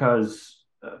 because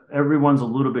everyone's a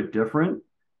little bit different,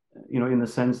 in the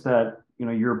sense that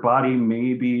your body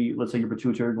may be, let's say, your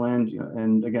pituitary gland,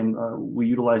 and again, we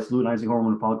utilize luteinizing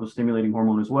hormone and follicle stimulating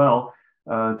hormone as well.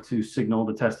 to signal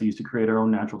the testes to create our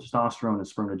own natural testosterone and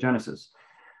spermatogenesis.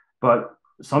 But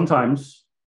sometimes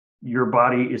your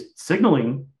body is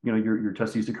signaling, your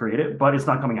testes to create it, but it's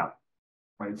not coming out,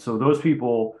 right? So those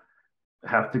people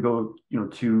have to go,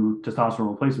 to testosterone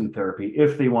replacement therapy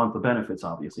if they want the benefits,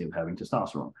 obviously, of having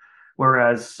testosterone.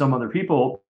 Whereas some other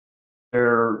people,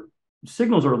 their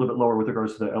signals are a little bit lower with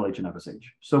regards to the LH and FSH.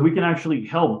 So we can actually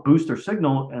help boost their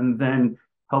signal and then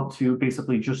help to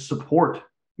basically just support,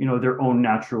 their own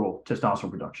natural testosterone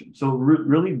production. So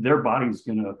really their body's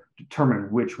going to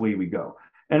determine which way we go.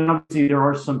 And obviously there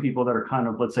are some people that are kind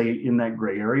of, let's say, in that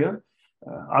gray area.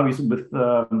 Obviously with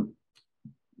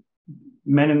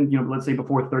men in, let's say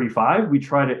before 35, we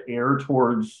try to err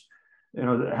towards,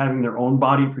 having their own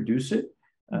body produce it.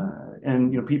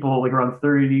 And people like around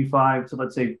 35 to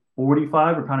let's say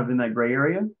 45 are kind of in that gray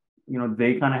area.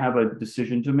 They kind of have a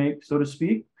decision to make, so to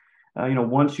speak.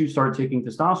 Once you start taking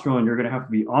testosterone, you're going to have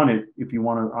to be on it if you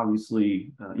want to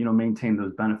obviously, maintain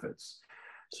those benefits.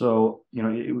 So,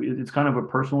 it's kind of a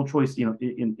personal choice,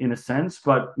 in a sense,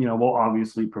 but, we'll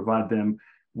obviously provide them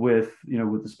with,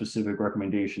 with the specific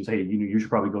recommendations. Hey, you should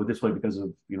probably go this way because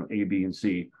of, A, B, and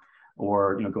C,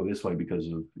 or, go this way because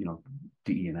of,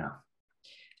 D, E, and F.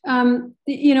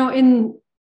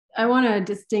 I want to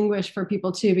distinguish for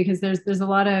people too, because there's a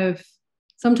lot of,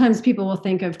 sometimes people will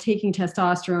think of taking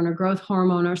testosterone or growth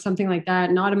hormone or something like that,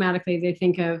 and automatically they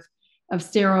think of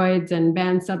steroids and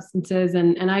banned substances.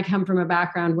 And I come from a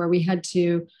background where we had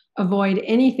to avoid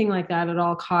anything like that at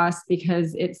all costs,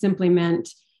 because it simply meant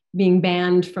being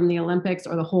banned from the Olympics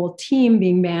or the whole team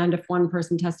being banned if one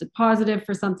person tested positive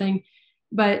for something.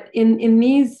 But in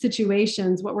these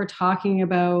situations, what we're talking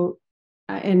about,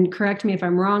 and correct me if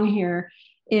I'm wrong here,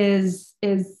 is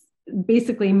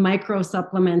basically micro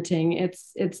supplementing.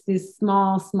 It's these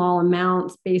small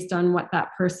amounts based on what that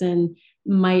person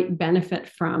might benefit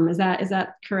from. Is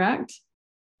that correct?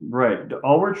 Right.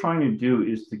 All we're trying to do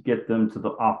is to get them to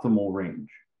the optimal range.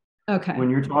 Okay. When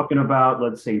you're talking about,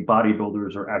 let's say,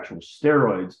 bodybuilders or actual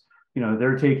steroids,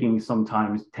 they're taking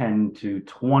sometimes 10 to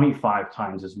 25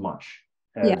 times as much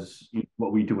as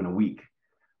what we do in a week,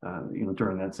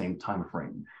 during that same time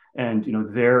frame. And,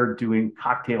 they're doing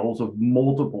cocktails of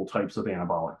multiple types of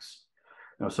anabolics.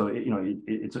 So,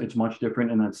 it's much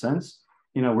different in that sense.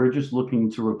 We're just looking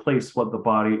to replace what the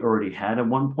body already had at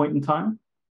one point in time.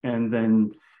 And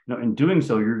then, in doing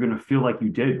so, you're going to feel like you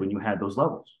did when you had those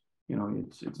levels.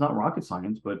 It's not rocket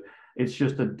science, but it's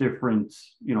just a different,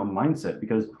 mindset,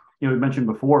 because, we mentioned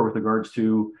before with regards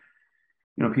to,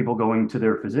 people going to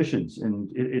their physicians, and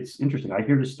it's interesting. I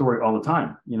hear this story all the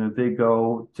time. They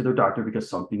go to their doctor because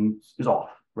something is off,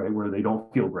 right? Where they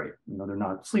don't feel great. They're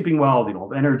not sleeping well, they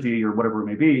don't have energy or whatever it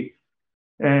may be.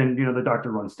 And, the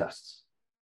doctor runs tests.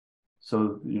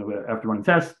 So, after running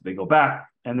tests, they go back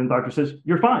and then the doctor says,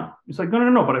 you're fine. It's like,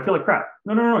 no, but I feel like crap.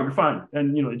 No, you're fine.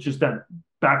 And, it's just that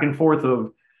back and forth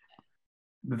of,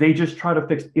 they just try to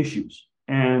fix issues.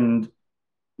 And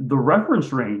the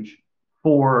reference range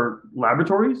for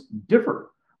laboratories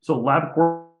differ. So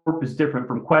LabCorp is different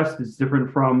from Quest, is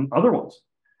different from other ones.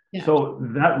 Yeah. So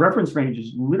that reference range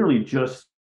is literally just,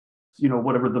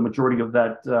 whatever the majority of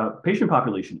that patient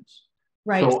population is.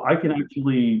 Right. So I can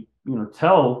actually,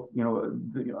 tell,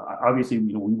 obviously,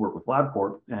 we work with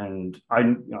LabCorp, and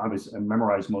I obviously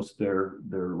memorize most of their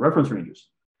reference ranges.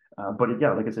 But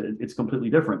like I said, it's completely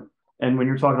different. And when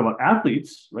you're talking about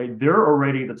athletes, right, they're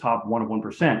already the top 1 of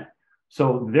 1%.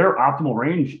 So their optimal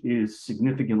range is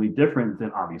significantly different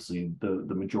than obviously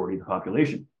the majority of the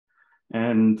population.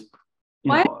 And,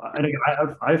 I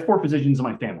have 4 physicians in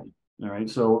my family. All right.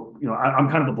 So, I'm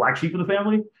kind of the black sheep of the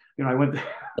family. I went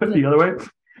the other way,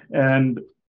 and,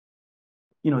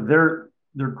 they're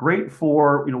great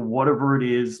for, whatever it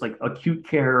is, like acute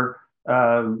care.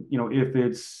 If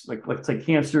it's like, let's say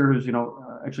cancers,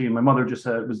 actually my mother just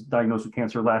was diagnosed with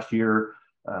cancer last year,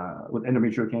 with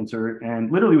endometrial cancer,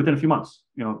 and literally within a few months,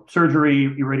 surgery,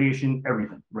 irradiation,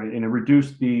 everything, right? And it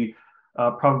reduced the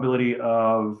probability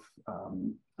of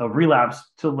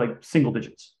relapse to like single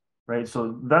digits, right?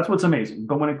 So that's what's amazing.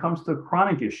 But when it comes to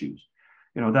chronic issues,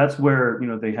 that's where,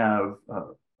 they have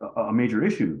a major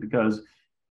issue, because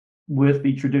with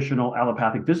the traditional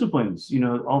allopathic disciplines,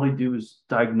 all they do is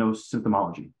diagnose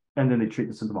symptomology, and then they treat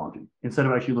the symptomology instead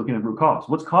of actually looking at root cause.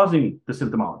 What's causing the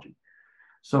symptomology?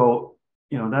 So,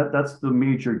 that's the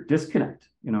major disconnect,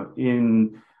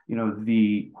 in,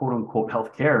 the quote unquote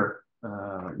healthcare,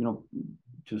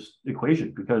 just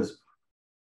equation. Because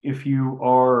if you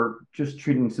are just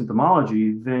treating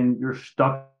symptomology, then you're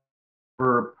stuck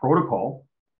for a protocol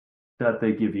that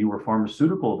they give you, or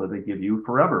pharmaceutical that they give you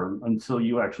forever, until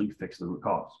you actually fix the root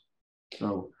cause.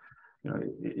 So,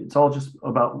 It's all just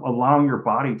about allowing your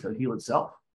body to heal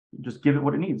itself. Just give it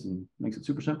what it needs, and makes it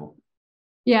super simple.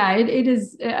 Yeah, it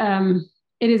is.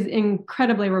 It is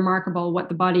incredibly remarkable what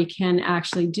the body can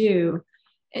actually do.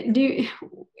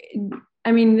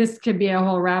 I mean, this could be a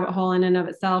whole rabbit hole in and of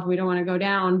itself. We don't want to go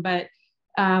down, but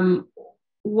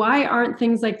why aren't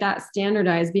things like that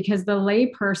standardized? Because the lay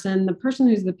person, the person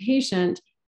who's the patient,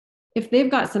 if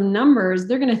they've got some numbers,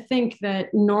 they're going to think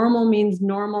that normal means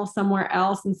normal somewhere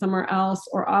else and somewhere else,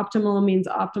 or optimal means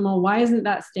optimal. Why isn't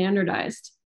that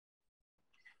standardized?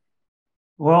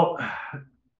 Well,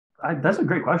 that's a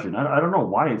great question. I don't know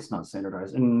why it's not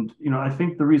standardized. And, I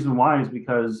think the reason why is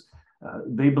because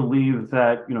they believe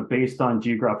that, based on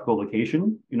geographical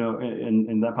location,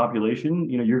 in that population,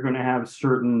 you're going to have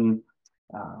certain,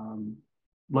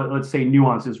 let's say,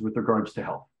 nuances with regards to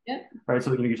health. Yeah. Right.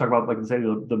 So, you talk about, like, say,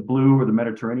 the blue or the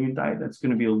Mediterranean diet, that's going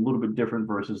to be a little bit different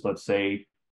versus, let's say,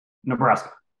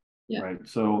 Nebraska. Yeah. Right.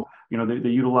 So, they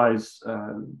utilize,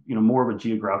 more of a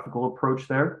geographical approach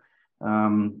there.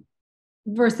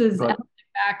 Versus ethnic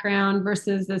background,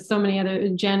 versus there's so many other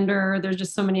gender, there's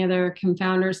just so many other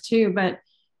confounders too. But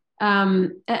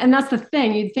and that's the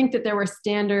thing, you'd think that there were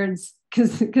standards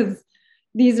because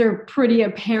these are pretty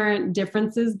apparent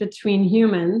differences between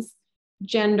humans: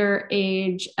 gender,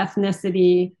 age,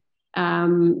 ethnicity,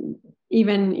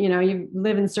 even, you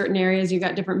live in certain areas, you've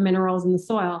got different minerals in the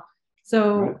soil.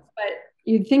 So, right. But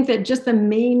you'd think that just the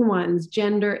main ones,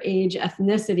 gender, age,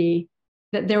 ethnicity,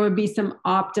 that there would be some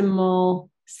optimal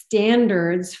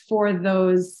standards for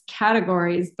those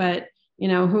categories. But,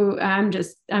 I'm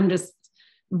just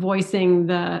voicing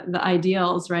the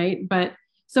ideals, right? But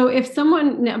so if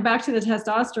someone, now back to the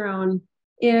testosterone,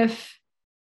 this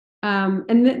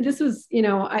was,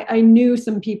 I knew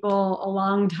some people a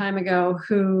long time ago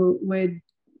who would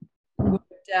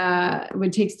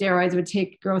take steroids, would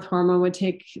take growth hormone, would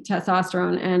take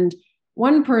testosterone. And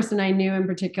one person I knew in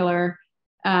particular,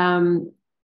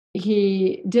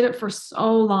 he did it for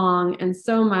so long and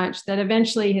so much that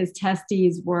eventually his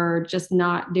testes were just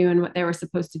not doing what they were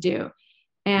supposed to do.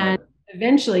 And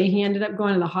eventually he ended up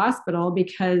going to the hospital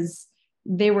because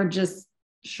they were just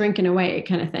shrinking away,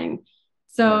 kind of thing.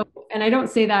 So, and I don't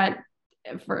say that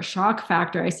for a shock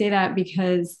factor. I say that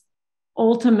because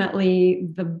ultimately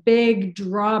the big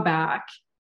drawback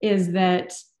is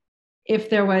that if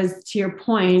there was, to your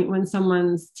point, when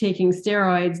someone's taking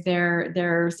steroids,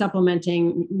 they're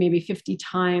supplementing maybe 50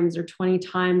 times or 20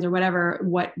 times or whatever,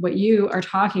 what you are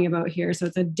talking about here. So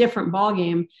it's a different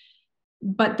ballgame.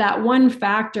 But that one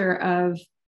factor of,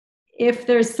 if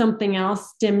there's something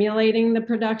else stimulating the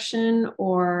production,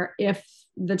 or if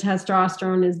the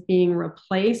testosterone is being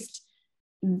replaced,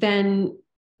 then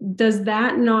does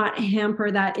that not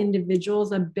hamper that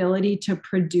individual's ability to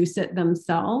produce it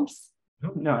themselves?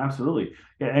 No, absolutely.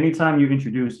 Yeah, anytime you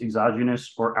introduce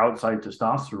exogenous or outside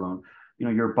testosterone,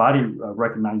 your body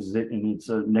recognizes it, and it's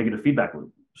a negative feedback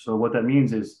loop. So what that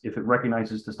means is, if it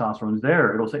recognizes testosterone is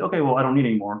there, it'll say, okay, well, I don't need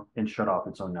any more, and shut off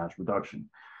its own natural production.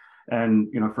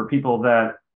 And, for people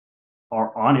that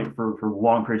are on it for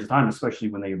long periods of time, especially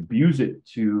when they abuse it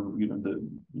to,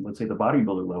 let's say the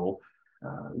bodybuilder level,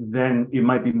 then it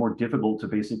might be more difficult to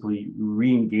basically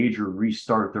re-engage or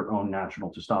restart their own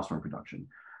natural testosterone production.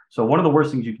 So one of the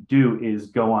worst things you could do is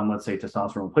go on, let's say,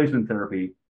 testosterone replacement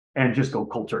therapy and just go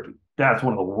cold turkey. That's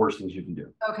one of the worst things you can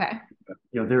do. Okay.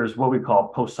 There's what we call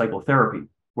post-cycle therapy,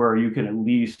 where you can at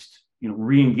least,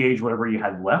 re-engage whatever you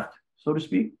had left, so to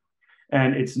speak.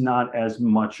 And it's not as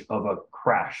much of a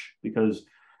crash because,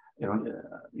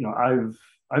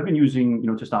 I've been using,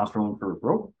 testosterone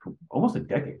for almost a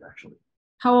decade, actually.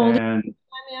 How old are you?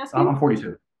 I'm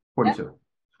 42.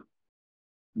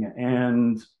 Yeah.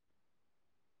 And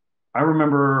I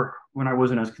remember when I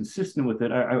wasn't as consistent with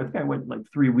it, I think I went like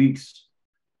 3 weeks,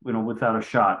 without a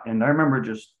shot. And I remember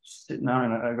just sitting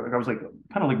down, and I was like,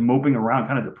 kind of like moping around,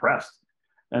 kind of depressed.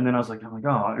 And then I'm like, oh,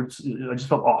 I just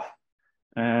felt off.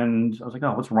 And I was like,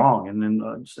 oh, what's wrong? And then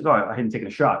I hadn't taken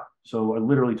a shot. So I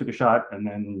literally took a shot, and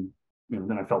then,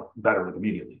 then I felt better, like,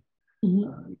 immediately.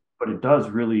 Mm-hmm. But it does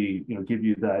really, give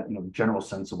you that, general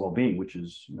sense of well-being, which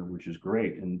is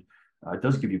great. And it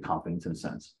does give you confidence in a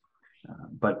sense.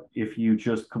 But if you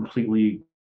just completely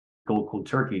go cold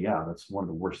turkey, yeah, that's one of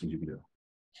the worst things you can do.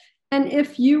 And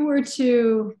if you were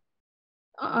to,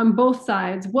 on both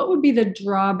sides, what would be the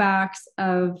drawbacks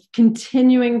of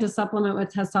continuing to supplement with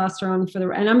testosterone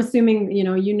and I'm assuming,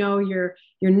 your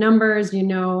numbers,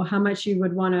 how much you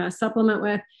would want to supplement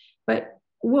with, but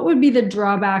what would be the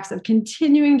drawbacks of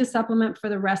continuing to supplement for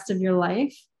the rest of your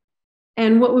life?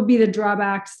 And what would be the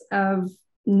drawbacks of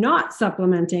not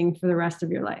supplementing for the rest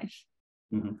of your life?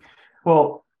 Mm-hmm.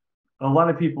 Well, a lot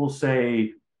of people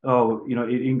say, oh,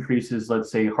 it increases,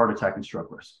 let's say, heart attack and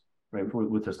stroke risk, right,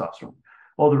 with testosterone.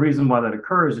 Well, the reason why that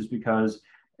occurs is because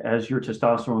as your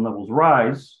testosterone levels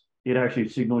rise, it actually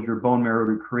signals your bone marrow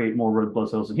to create more red blood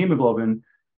cells and hemoglobin,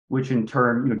 which in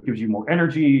turn, gives you more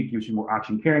energy, gives you more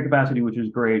oxygen carrying capacity, which is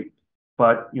great.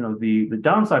 But the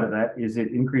downside of that is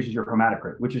it increases your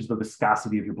hematocrit, which is the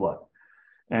viscosity of your blood.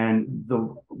 And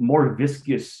the more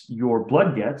viscous your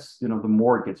blood gets, the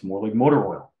more it gets more like motor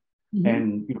oil. Mm-hmm.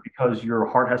 And because your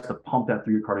heart has to pump that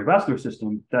through your cardiovascular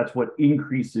system, that's what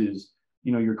increases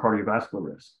your cardiovascular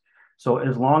risk. So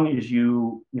as long as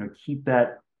you keep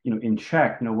that in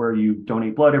check, where you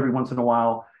donate blood every once in a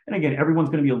while, and again, everyone's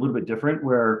going to be a little bit different.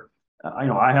 Where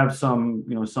I have some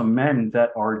men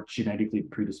that are genetically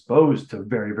predisposed to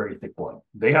very, very thick blood.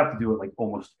 They have to do it like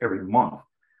almost every month,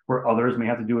 where others may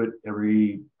have to do it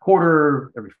every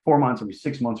quarter, every 4 months, every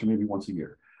 6 months, or maybe once a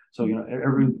year. So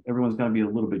everyone's going to be a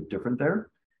little bit different there.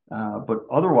 But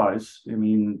otherwise,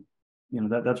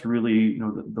 that's really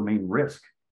the main risk.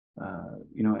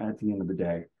 At the end of the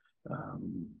day,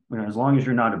 as long as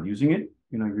you're not abusing it,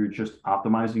 you're just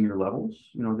optimizing your levels,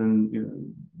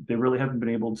 then they really haven't been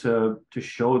able to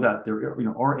show that there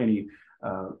are any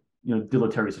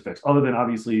deleterious effects other than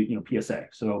obviously PSA.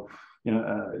 So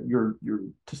your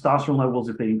testosterone levels,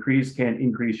 if they increase, can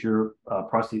increase your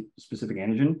prostate specific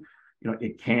antigen.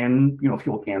 It can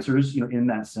fuel cancers in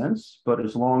that sense, but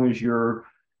as long as you're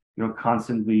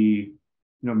constantly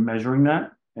measuring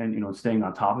that and staying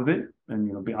on top of it and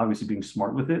obviously being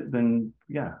smart with it, then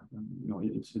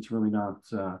it's really not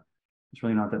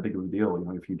that big of a deal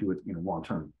if you do it long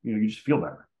term. You just feel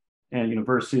better. And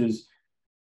versus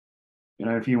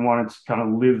if you wanted to kind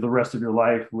of live the rest of your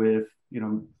life with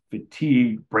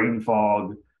fatigue, brain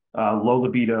fog, low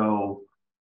libido,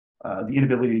 the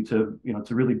inability to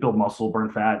to really build muscle,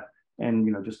 burn fat,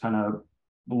 and just kind of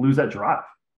lose that drive,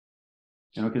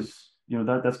 because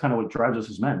that's kind of what drives us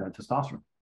as men, that testosterone.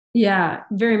 Yeah,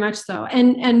 very much so.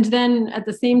 And then at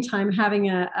the same time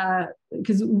having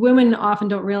because women often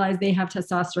don't realize they have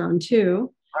testosterone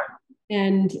too. Right.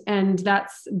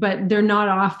 But they're not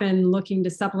often looking to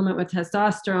supplement with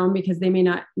testosterone because they may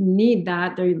not need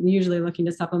that. They're usually looking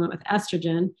to supplement with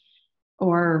estrogen,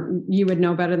 or you would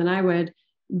know better than I would.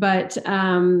 But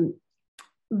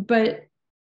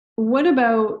what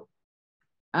about,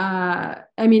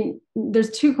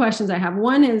 there's two questions I have.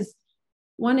 One is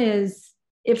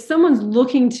if someone's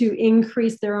looking to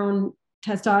increase their own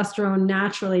testosterone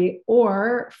naturally,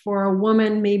 or for a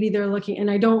woman, maybe they're looking, and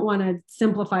I don't want to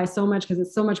simplify so much because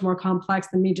it's so much more complex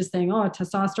than me just saying, oh,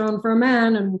 testosterone for a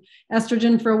man and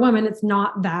estrogen for a woman. It's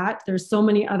not that. There's so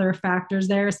many other factors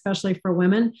there, especially for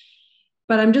women.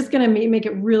 But I'm just going to make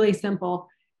it really simple.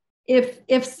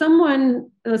 If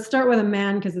someone, let's start with a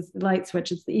man because it's the light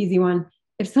switch, it's the easy one.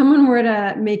 If someone were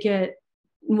to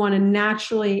want to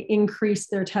naturally increase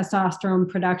their testosterone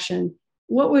production,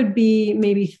 what would be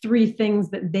maybe 3 things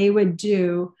that they would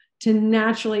do to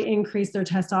naturally increase their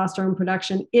testosterone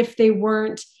production if they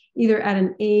weren't either at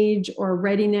an age or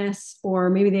readiness, or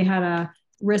maybe they had a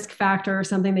risk factor or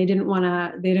something they didn't want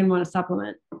to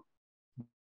supplement?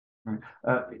 Right.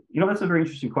 That's a very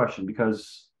interesting question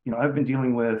because I've been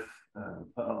dealing with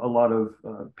a lot of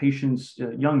patients,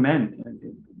 young men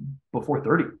before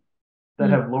 30 that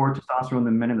have lower testosterone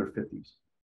than men in their 50s.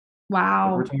 Wow.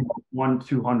 Like we're talking about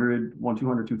 1-200,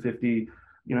 250,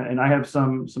 and I have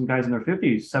some guys in their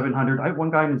 50s, 700. I have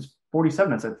one guy in his 47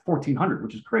 that's at 1400,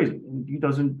 which is crazy. And he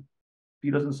doesn't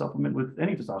supplement with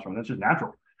any testosterone. That's just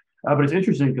natural. But it's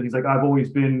interesting because he's like, I've always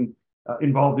been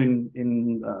involved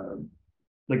in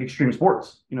like extreme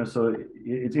sports, so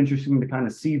it's interesting to kind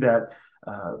of see that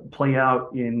play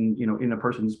out in a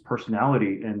person's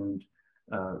personality and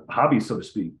hobbies, so to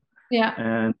speak. Yeah.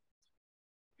 And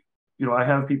I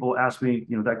have people ask me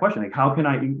that question, like, how can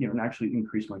I actually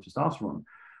increase my testosterone?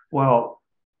 Well,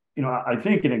 I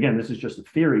think, and again, this is just a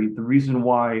theory, the reason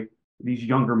why these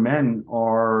younger men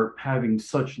are having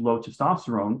such low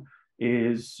testosterone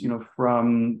is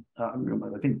from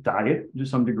I think diet to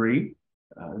some degree.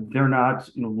 They're not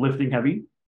lifting heavy.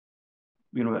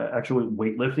 Actually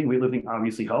weightlifting. Weightlifting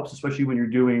obviously helps, especially when you're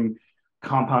doing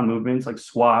compound movements like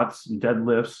squats and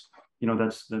deadlifts.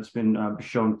 That's been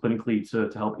shown clinically to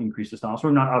help increase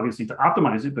testosterone. Not obviously to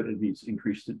optimize it, but it's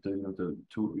increased it to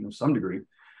some degree.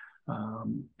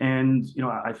 And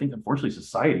I think unfortunately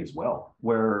society as well,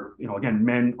 where again,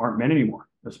 men aren't men anymore,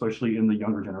 especially in the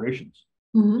younger generations.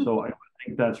 Mm-hmm. So I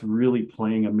think that's really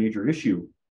playing a major issue,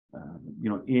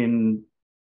 in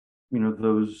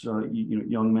those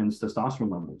young men's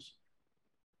testosterone levels.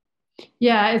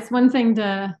 Yeah, it's one thing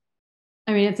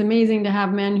it's amazing to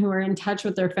have men who are in touch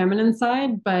with their feminine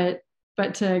side, but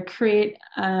but to create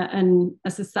a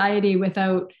society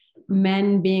without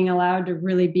men being allowed to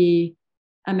really be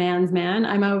a man's man.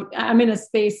 I'm in a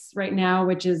space right now,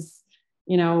 which is,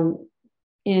 you know,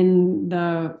 in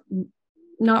the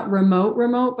not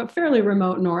remote, but fairly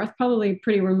remote north, probably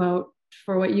pretty remote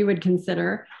for what you would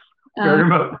consider. Very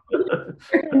remote.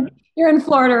 You're in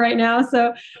Florida right now.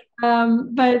 So,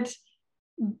 but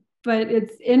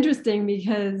it's interesting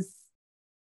because,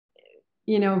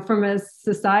 you know, from a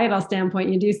societal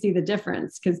standpoint, you do see the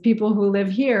difference, because people who live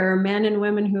here, men and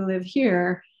women who live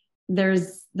here,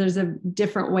 there's a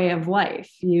different way of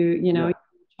life. You know,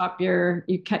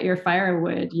 you cut your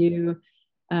firewood, you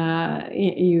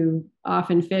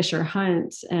often fish or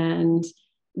hunt, and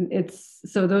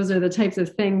so those are the types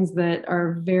of things that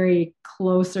are very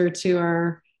closer to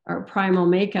our primal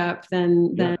makeup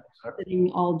than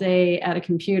sitting all day at a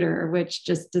computer, which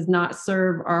just does not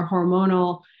serve our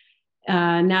hormonal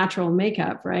natural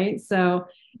makeup, right? So,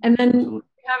 and then do you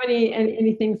have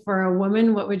anything for a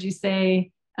woman? What would you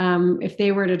say if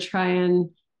they were to try and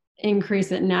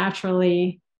increase it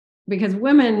naturally? Because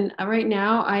women right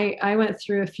now, I went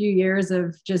through a few years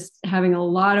of just having a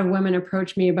lot of women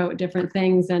approach me about different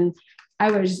things, and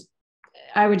I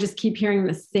would just keep hearing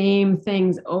the same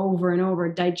things over and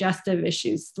over: digestive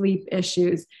issues, sleep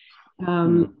issues,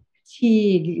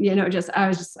 fatigue, you know, I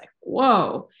was just like,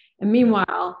 whoa. And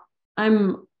meanwhile,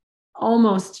 I'm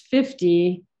almost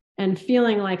 50 and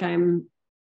feeling like I'm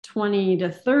 20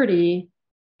 to 30.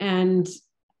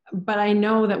 But I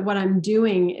know that what I'm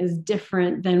doing is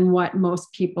different than what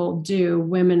most people do,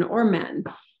 women or men.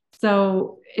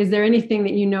 So is there anything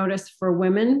that you notice for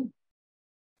women?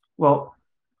 Well,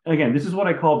 again, this is what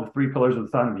I call the 3 pillars of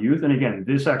the fountain of youth. And again,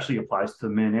 this actually applies to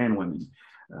men and women.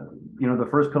 You know, the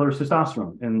first pillar is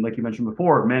testosterone. And like you mentioned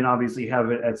before, men obviously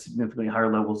have it at significantly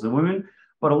higher levels than women,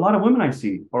 but a lot of women I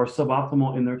see are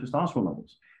suboptimal in their testosterone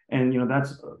levels. And, you know,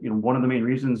 that's, you know, one of the main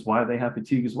reasons why they have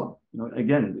fatigue as well. You know,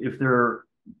 again, if their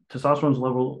testosterone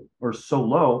level are so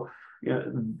low,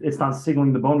 it's not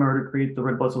signaling the bone marrow to create the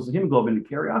red blood cells and hemoglobin to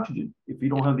carry oxygen. If you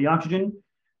don't have the oxygen,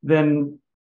 then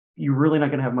you're really not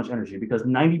going to have much energy, because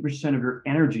 90% of your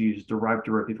energy is derived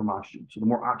directly from oxygen. So the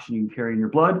more oxygen you carry in your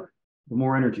blood, the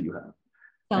more energy you have.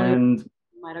 And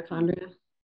mitochondria.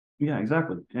 Yeah,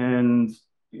 exactly. And,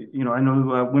 you know, I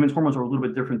know women's hormones are a little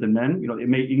bit different than men. You know, it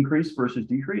may increase versus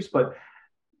decrease, but,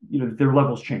 you know, their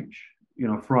levels change, you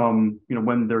know, from, you know,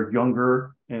 when they're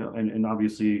younger and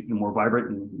obviously, you know, more vibrant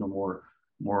and, you know,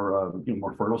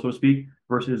 more fertile, so to speak,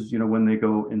 versus, you know, when they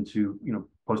go into, you know,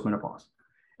 postmenopause.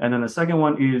 And then the second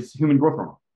one is human growth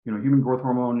hormone. You know, human growth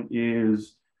hormone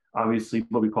is obviously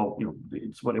what we call, you know,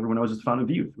 it's what everyone knows is the fountain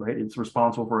of youth, right? It's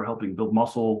responsible for helping build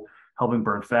muscle, helping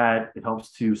burn fat. It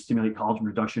helps to stimulate collagen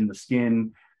production in the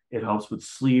skin. It helps with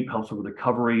sleep, helps with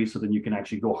recovery, so then you can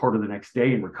actually go harder the next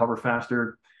day and recover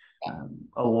faster.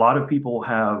 A lot of people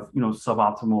have, you know,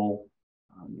 suboptimal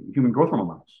human growth hormone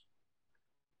levels.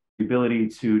 The ability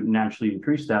to naturally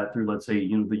increase that through, let's say,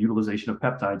 you know, the utilization of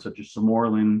peptides such as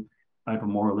somorelin,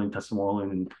 ipamorelin,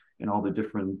 tesamorelin, and all the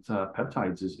different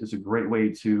peptides is a great way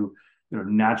to, you know,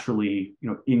 naturally, you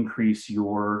know, increase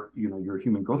your, you know, your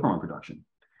human growth hormone production.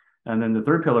 And then the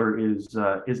third pillar is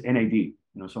NAD. You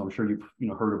know, so I'm sure you've, you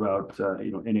know, heard about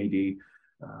you know, NAD.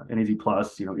 NAD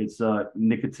plus, you know, it's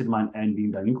nicotinamide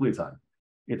adenine dinucleotide.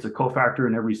 It's a cofactor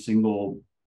in every single,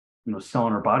 you know, cell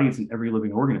in our body. It's in every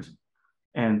living organism.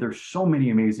 And there's so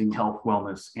many amazing health,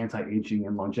 wellness, anti-aging,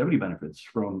 and longevity benefits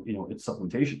from, you know, its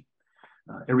supplementation.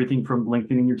 Everything from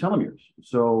lengthening your telomeres.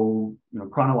 So, you know,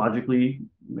 chronologically,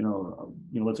 you know,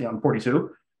 let's say I'm 42.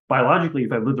 Biologically,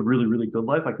 if I lived a really, really good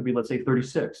life, I could be, let's say,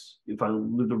 36. If I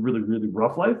lived a really, really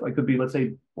rough life, I could be, let's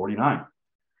say, 49.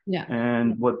 Yeah.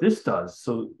 And what this does,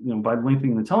 so, you know, by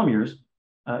lengthening the telomeres,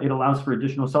 it allows for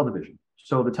additional cell division.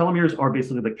 So the telomeres are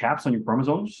basically the caps on your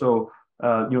chromosomes. So,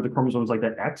 you know, the chromosomes like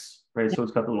that X, right? So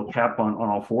it's got the little cap on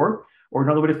all 4. Or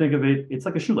another way to think of it, it's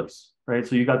like a shoelace, right?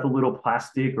 So you got the little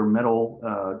plastic or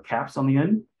metal caps on the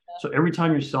end. So every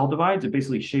time your cell divides, it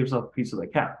basically shaves off a piece of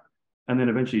that cap. And then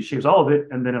eventually it shaves all of it,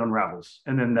 and then it unravels.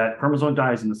 And then that chromosome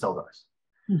dies and the cell dies.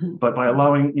 Mm-hmm. But by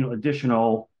allowing, you know,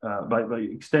 additional, by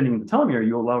extending the telomere,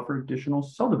 you allow for additional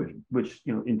cell division, which,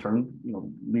 you know, in turn, you know,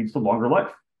 leads to longer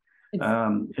life.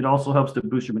 It also helps to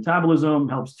boost your metabolism,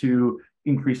 helps to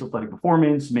increase athletic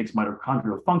performance, makes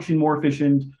mitochondrial function more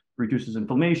efficient, reduces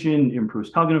inflammation, improves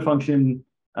cognitive function,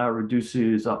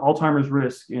 reduces Alzheimer's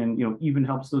risk, and, you know, even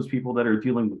helps those people that are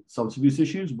dealing with substance abuse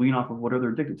issues wean off of whatever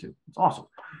they're addicted to. It's awesome.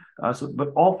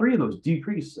 But all 3 of those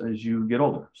decrease as you get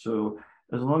older. So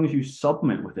as long as you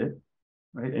supplement with it,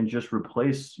 right, and just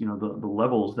replace, you know, the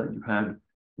levels that you had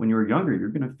when you were younger, you're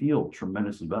going to feel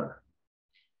tremendously better.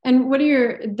 And what are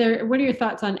your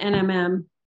thoughts on NMN?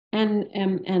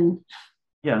 NMN.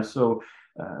 Yeah, so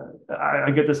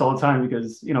I get this all the time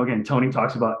because, again, Tony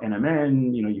talks about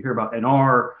NMN, you hear about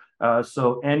NR.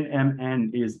 So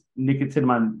NMN is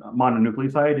nicotinamide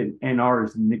mononucleotide and NR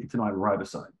is nicotinamide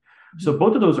riboside. So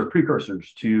both of those are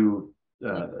precursors to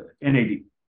NAD.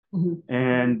 Mm-hmm.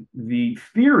 And the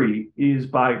theory is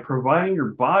by providing your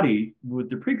body with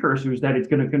the precursors that it's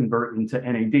going to convert into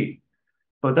NAD.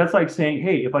 But that's like saying,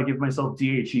 hey, if I give myself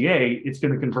DHEA, it's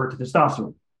going to convert to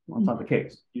testosterone. Well, that's not the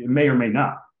case. It may or may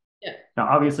not. Yeah. Now,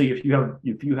 obviously, if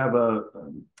you have a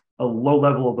low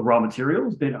level of the raw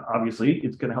materials, then obviously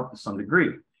it's going to help to some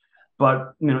degree.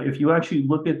 But if you actually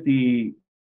look at the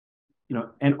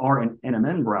NR and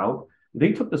NMN route,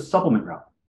 they took the supplement route.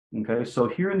 Okay, so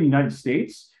here in the United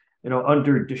States,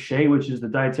 under DSHEA, which is the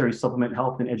Dietary Supplement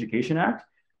Health and Education Act,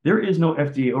 there is no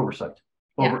FDA oversight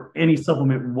over any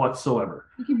supplement whatsoever.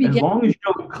 As long as you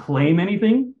don't claim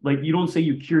anything, like you don't say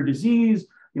you cure disease,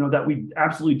 that we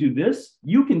absolutely do this,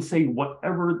 you can say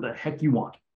whatever the heck you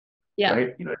want. Yeah.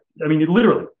 Right.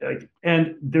 Literally,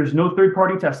 and there's no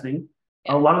third-party testing.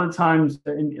 Yeah. A lot of the times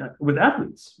with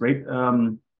athletes, right?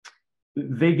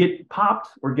 They get popped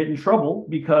or get in trouble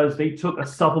because they took a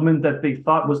supplement that they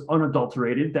thought was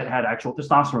unadulterated that had actual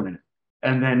testosterone in it.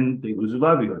 And then they lose their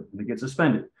livelihood and they get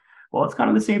suspended. Well, it's kind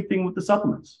of the same thing with the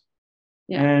supplements.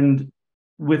 Yeah. And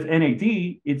with NAD,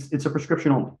 it's a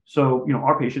prescription only. So,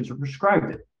 our patients are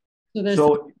prescribed it.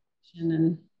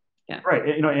 Right.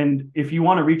 And if you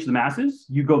want to reach the masses,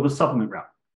 you go the supplement route.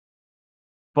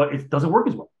 But it doesn't work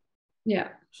as well. Yeah.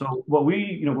 So what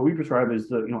we prescribe is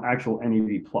the, actual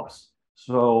NAD plus.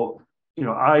 So,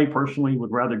 I personally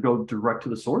would rather go direct to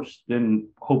the source than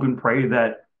hope and pray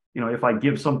that, if I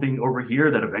give something over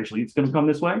here, that eventually it's going to come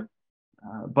this way.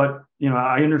 But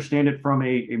I understand it from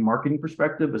a marketing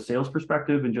perspective, a sales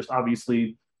perspective, and just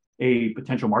obviously a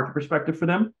potential market perspective for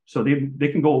them. So they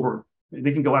can go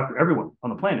after everyone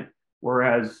on the planet.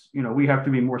 Whereas, we have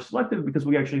to be more selective because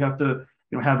we actually have to,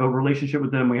 have a relationship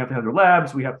with them. We have to have their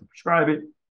labs. We have to prescribe it.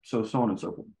 So on and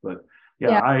so forth. But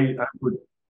I would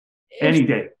any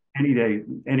day,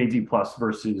 NAD plus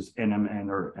versus NMN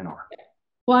or NR.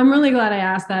 Well, I'm really glad I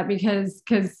asked that because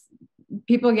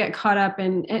people get caught up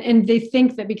and they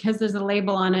think that because there's a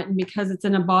label on it and because it's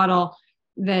in a bottle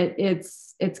that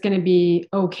it's going to be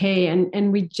okay. And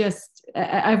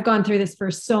I've gone through this for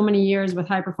so many years with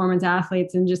high performance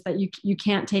athletes, and just that you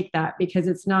can't take that because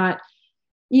it's not,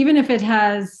 even if it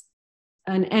has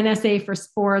an NSA for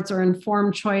sports or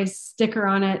informed choice sticker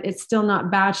on it, it's still not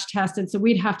batch tested. So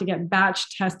we'd have to get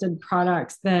batch tested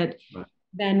products that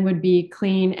then would be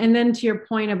clean. And then to your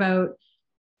point about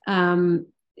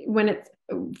when it's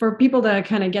for people to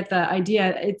kind of get the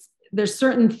idea, there's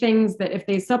certain things that if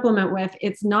they supplement with,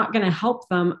 it's not going to help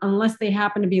them unless they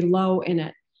happen to be low in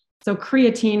it. So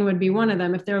creatine would be one of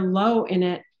them. If they're low in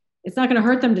it, it's not going to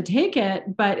hurt them to take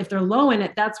it, but if they're low in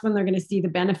it, that's when they're going to see the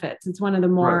benefits. It's one of the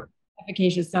more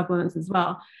efficacious supplements as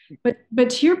well. But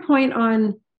to your point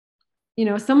on,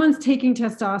 someone's taking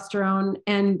testosterone,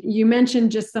 and you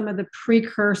mentioned just some of the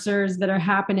precursors that are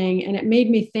happening, and it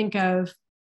made me think of,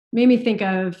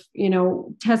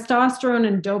 testosterone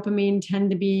and dopamine tend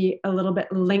to be a little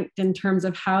bit linked in terms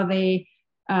of how they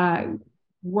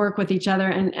work with each other.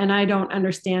 And I don't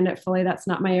understand it fully. That's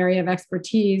not my area of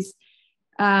expertise.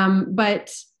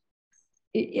 But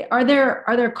are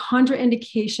there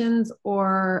contraindications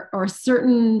or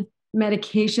certain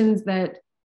medications that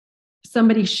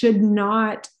somebody should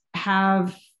not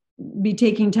be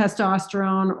taking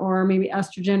testosterone or maybe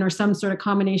estrogen or some sort of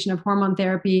combination of hormone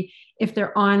therapy if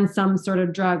they're on some sort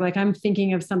of drug? Like I'm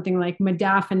thinking of something like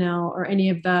modafinil or any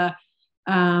of the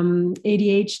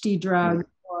ADHD drugs,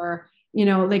 or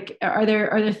are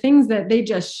there things that they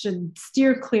just should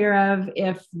steer clear of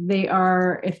if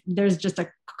there's just a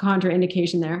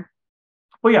contraindication there?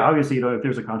 Well, yeah, obviously, if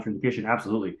there's a contraindication,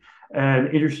 absolutely.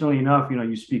 And interestingly enough,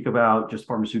 you speak about just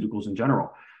pharmaceuticals in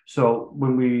general. So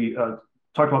when we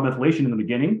talked about methylation in the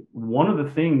beginning, one of the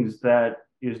things that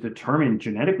is determined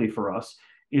genetically for us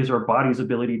is our body's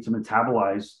ability to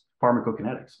metabolize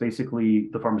pharmacokinetics, basically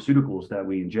the pharmaceuticals that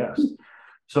we ingest.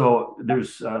 So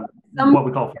there's what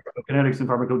we call pharmacokinetics and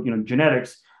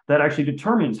pharmacogenetics that actually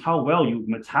determines how well you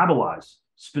metabolize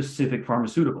specific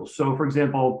pharmaceuticals. So, for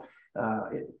example,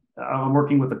 I'm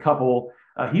working with a couple.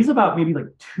 He's about maybe like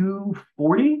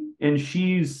 240, and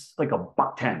she's like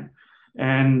 $110.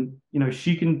 And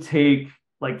she can take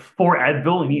like 4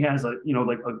 Advil, and he has a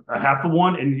half of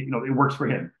one, and it works for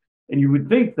him. And you would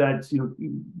think that's kind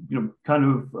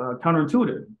of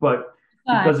counterintuitive, but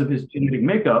because of his genetic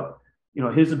makeup,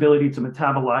 his ability to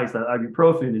metabolize that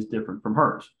ibuprofen is different from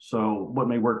hers. So what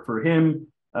may work for him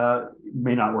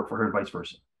may not work for her, and vice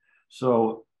versa.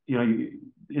 So,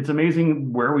 it's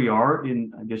amazing where we are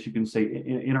in, I guess you can say,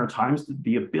 in our times,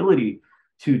 the ability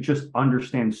to just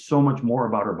understand so much more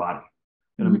about our body,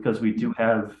 because we do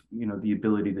have, the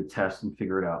ability to test and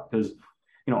figure it out. Because,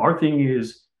 our thing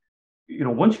is,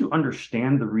 once you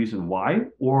understand the reason why,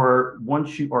 or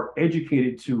once you are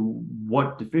educated to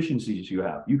what deficiencies you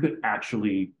have, you could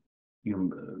actually,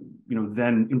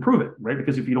 then improve it, right?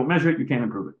 Because if you don't measure it, you can't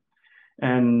improve it.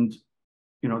 And,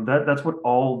 that's what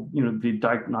all, the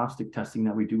diagnostic testing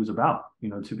that we do is about,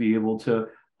 to be able to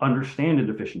understand the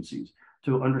deficiencies,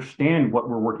 to understand what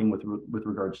we're working with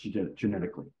regards to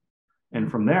genetically. And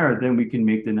from there, then we can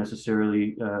make the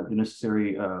necessary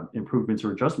improvements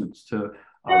or adjustments to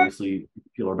obviously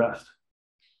feel our best.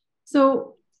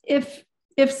 So if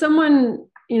someone,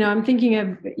 I'm thinking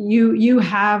of you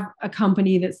have a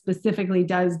company that specifically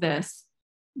does this,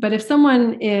 but if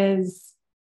someone is,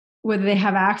 whether they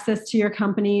have access to your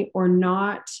company or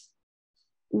not,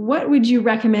 what would you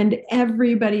recommend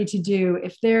everybody to do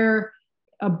if they're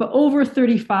over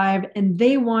 35 and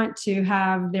they want to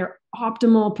have their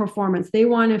optimal performance? They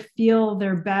want to feel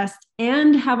their best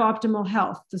and have optimal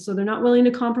health. So they're not willing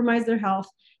to compromise their health.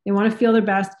 They want to feel their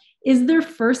best. Is their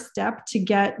first step to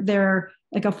get their,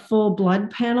 like, a full blood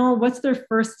panel? What's their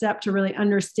first step to really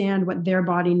understand what their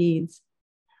body needs?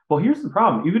 Well, here's the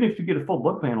problem. Even if you get a full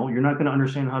blood panel, you're not going to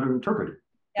understand how to interpret it.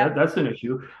 Yep. That's an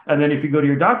issue. And then if you go to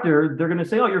your doctor, they're going to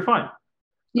say, "Oh, you're fine."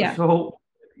 Yeah. So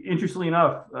interestingly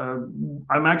enough,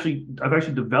 I've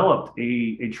actually developed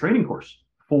a training course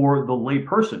for the lay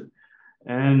person.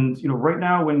 And, right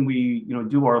now when we,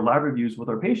 do our lab reviews with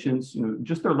our patients,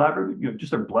 just their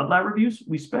just their blood lab reviews,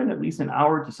 we spend at least an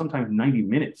hour to sometimes 90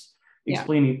 minutes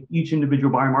explaining each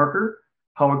individual biomarker,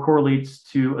 how it correlates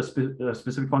to a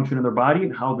specific function in their body,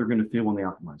 and how they're going to feel when they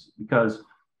optimize it. Because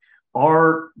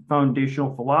our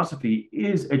foundational philosophy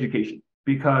is education,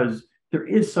 because there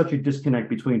is such a disconnect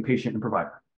between patient and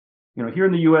provider. Here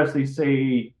in the US, they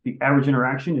say the average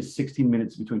interaction is 16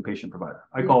 minutes between patient and provider.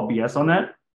 I call BS on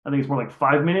that. I think it's more like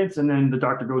 5 minutes, and then the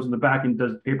doctor goes in the back and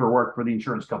does paperwork for the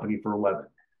insurance company for 11.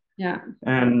 Yeah.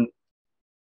 And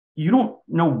you don't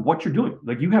know what you're doing.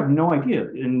 Like, you have no idea.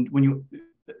 And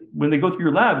when they go through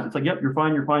your labs, it's like, "Yep, you're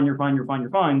fine, you're fine, you're fine, you're fine, you're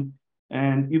fine."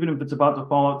 And even if it's about to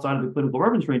fall outside of the clinical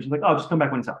reference range, it's like, "Oh, just come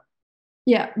back when it's out."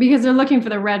 Yeah, because they're looking for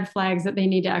the red flags that they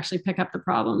need to actually pick up the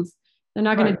problems. They're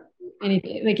not going to do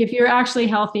anything. Like, if you're actually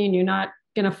healthy and you're not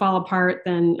going to fall apart,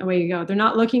 then away you go. They're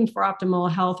not looking for optimal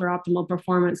health or optimal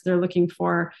performance. They're looking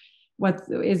for,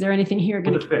 is there anything here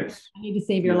going to fix? I need to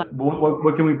save your life.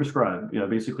 What can we prescribe? Yeah,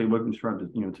 basically what can we prescribe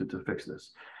to fix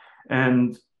this?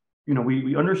 And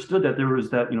we understood that there was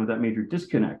that that major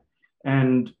disconnect,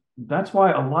 and that's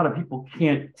why a lot of people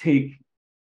can't take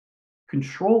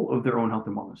control of their own health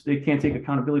and wellness. They can't take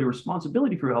accountability or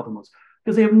responsibility for health and wellness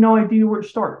because they have no idea where to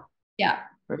start. Yeah.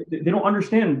 Right? They don't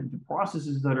understand the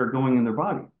processes that are going in their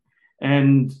body.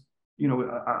 And,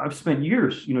 I've spent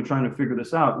years, trying to figure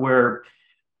this out, where,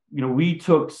 we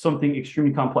took something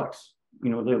extremely complex,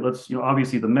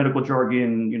 obviously the medical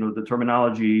jargon, the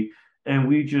terminology, and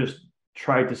we just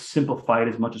tried to simplify it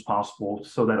as much as possible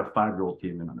so that a 5-year-old can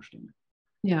even understand it.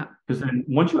 Yeah. Because then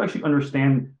once you actually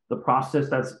understand the process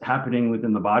that's happening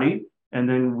within the body, and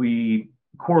then we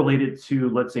correlate it to,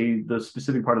 let's say, the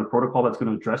specific part of the protocol that's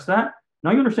going to address that,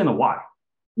 now you understand the why.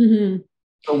 Mm-hmm.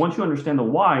 So once you understand the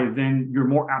why, then you're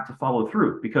more apt to follow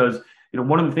through. Because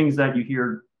one of the things that you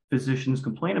hear physicians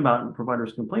complain about and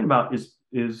providers complain about is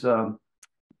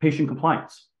patient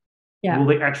compliance. Yeah. Will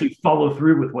they actually follow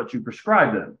through with what you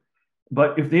prescribe them?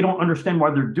 But if they don't understand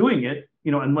why they're doing it,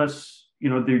 unless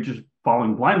they're just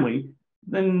following blindly,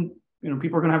 then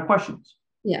people are going to have questions.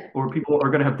 Yeah. Or people are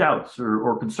going to have doubts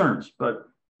or concerns. But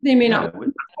they may not.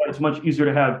 It's much easier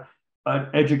to have an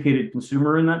educated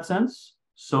consumer in that sense.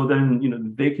 So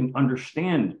then they can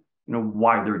understand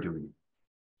why they're doing it.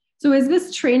 So is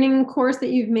this training course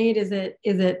that you've made, is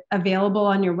it available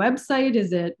on your website?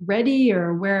 Is it ready,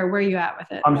 or where are you at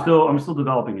with it? I'm still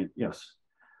developing it. Yes.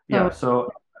 Yeah.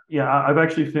 So I've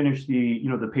actually finished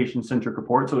the patient-centric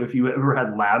report. So if you ever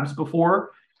had labs before,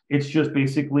 it's just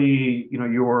basically,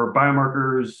 your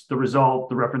biomarkers, the result,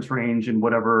 the reference range, and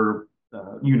whatever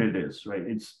unit it is, right?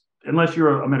 Unless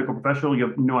you're a medical professional, you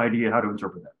have no idea how to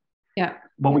interpret that. Yeah.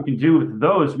 What we can do with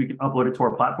those, we can upload it to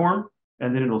our platform,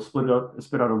 and then it'll spit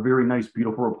out a very nice,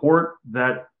 beautiful report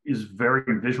that is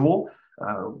very visual,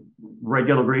 red,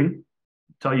 yellow, green,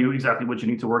 tell you exactly what you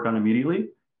need to work on immediately.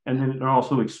 And then it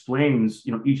also explains,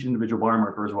 each individual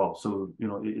biomarker as well. So,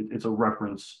 it's a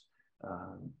reference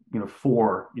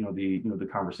for the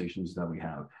conversations that we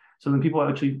have. So then people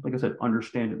actually, like I said,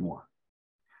 understand it more.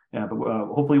 Yeah, but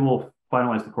hopefully we'll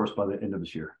finalize the course by the end of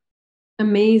this year.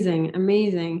 Amazing,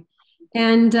 amazing.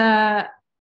 And I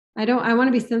want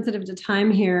to be sensitive to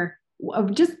time here.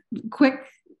 Just quick,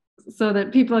 so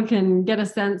that people can get a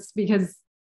sense, because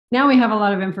now we have a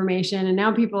lot of information and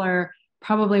now people are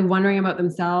probably wondering about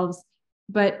themselves.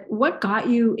 But what got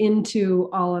you into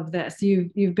all of this?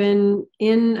 You've been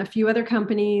in a few other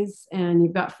companies and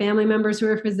you've got family members who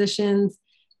are physicians,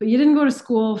 but you didn't go to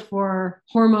school for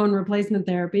hormone replacement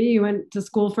therapy. You went to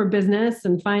school for business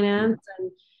and finance.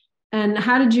 And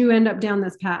how did you end up down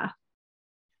this path?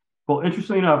 Well,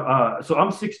 interestingly enough, so I'm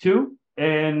 6'2"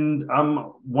 and I'm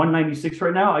 196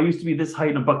 right now. I used to be this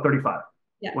height and $135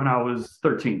 when I was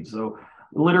 13. So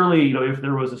literally, if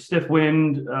there was a stiff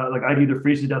wind, like I'd either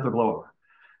freeze to death or blow over.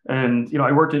 And,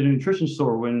 I worked at a nutrition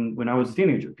store when I was a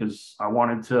teenager because I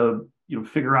wanted to,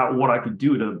 figure out what I could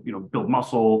do to, build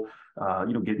muscle,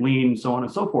 get lean, so on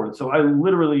and so forth. So I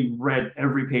literally read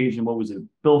every page in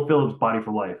Bill Phillips' Body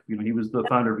for Life. He was the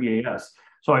founder of EAS.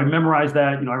 So I memorized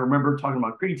that. I remember talking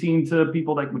about creatine to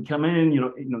people that would come in,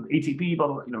 ATP, blah,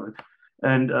 blah, blah,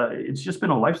 and it's just been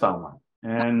a lifestyle of mine.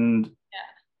 And,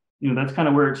 that's kind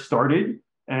of where it started.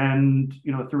 And,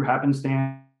 through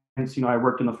happenstance, I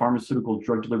worked in the pharmaceutical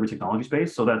drug delivery technology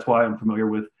space. So that's why I'm familiar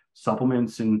with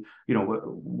supplements and,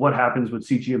 what happens with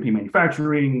cGMP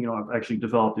manufacturing. I've actually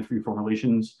developed a few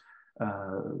formulations,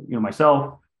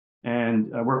 myself.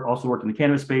 And I also worked in the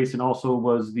cannabis space and also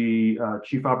was the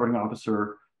chief operating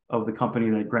officer of the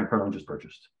company that Grant Cardone just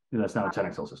purchased. That's now a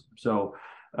 10XL system. So,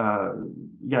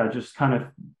 just kind of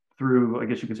through, I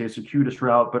guess you could say, a circuitous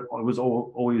route, but it was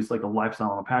always like a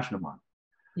lifestyle and a passion of mine.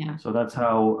 Yeah. So that's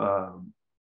how,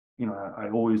 I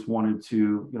always wanted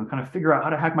to, kind of figure out how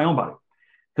to hack my own body.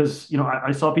 Because,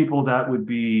 I saw people that would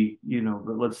be,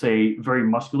 let's say very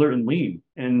muscular and lean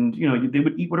and, they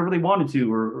would eat whatever they wanted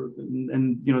to,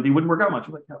 and they wouldn't work out much.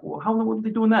 I'm like, well, how in the world are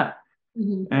they doing that?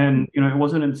 Mm-hmm. And, it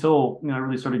wasn't until, I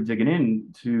really started digging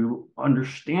in to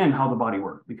understand how the body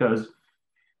worked, because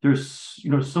there's,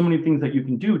 so many things that you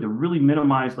can do to really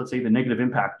minimize, let's say, the negative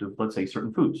impact of, let's say,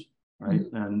 certain foods. Right.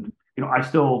 Mm-hmm. And,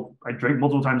 I drink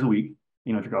multiple times a week,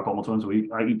 drink alcohol multiple times a week.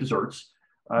 I eat desserts,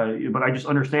 but I just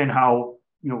understand how,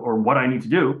 or what I need to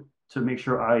do to make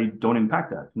sure I don't impact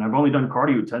that. And I've only done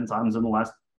cardio 10 times in the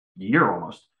last year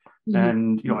almost. Mm-hmm.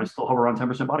 And, I still hover around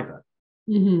 10% body fat.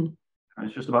 Mm-hmm.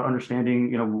 It's just about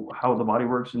understanding, how the body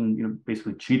works and,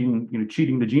 basically cheating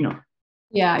the genome.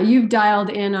 Yeah. You've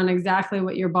dialed in on exactly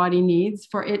what your body needs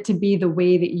for it to be the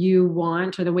way that you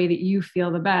want or the way that you feel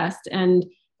the best. And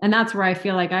that's where I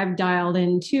feel like I've dialed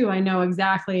in too. I know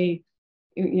exactly,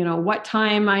 what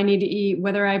time I need to eat,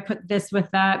 whether I put this with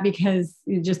that, because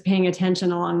you're just paying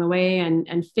attention along the way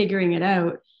and figuring it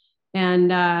out.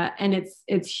 And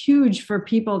it's huge for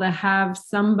people to have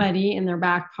somebody in their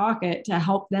back pocket to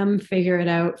help them figure it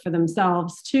out for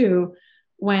themselves too,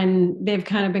 when they've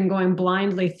kind of been going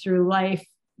blindly through life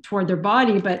toward their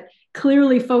body, but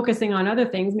clearly focusing on other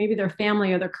things, maybe their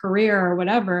family or their career or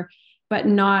whatever, but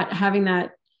not having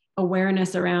that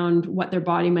awareness around what their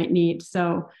body might need.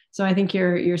 So I think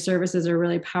your services are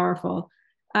really powerful.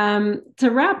 To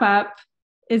wrap up,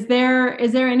 is there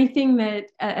anything that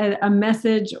a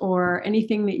message or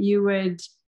anything that you would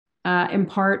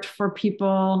impart for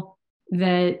people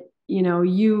that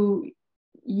you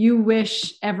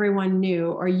wish everyone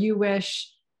knew, or you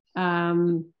wish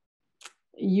the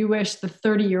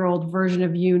 30-year-old version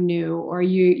of you knew, or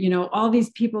all these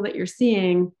people that you're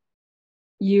seeing,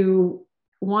 you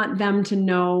want them to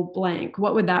know blank?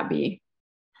 What would that be?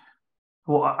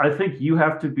 Well, I think you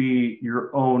have to be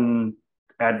your own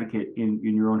advocate in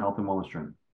your own health and wellness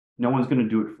journey. No one's going to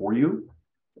do it for you.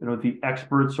 The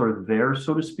experts are there,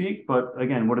 so to speak. But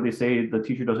again, what do they say? The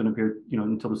teacher doesn't appear,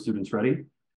 until the student's ready.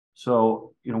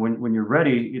 So, when you're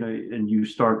ready, and you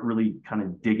start really kind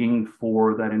of digging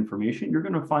for that information, you're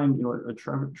going to find, a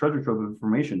treasure trove of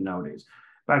information nowadays.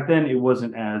 Back then, it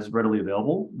wasn't as readily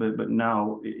available, but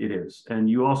now it is. And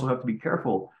you also have to be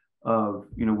careful of,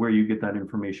 where you get that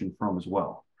information from as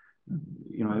well.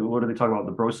 What do they talk about?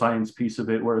 The bro science piece of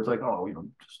it, where it's like, oh,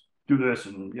 just do this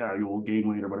and you will gain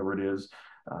weight or whatever it is.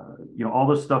 All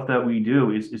the stuff that we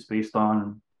do is based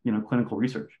on, clinical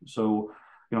research. So,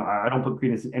 I don't put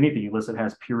credence in anything unless it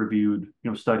has peer-reviewed,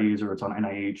 studies, or it's on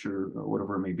NIH or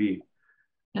whatever it may be.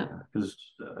 Yeah. Because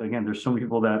again, there's so many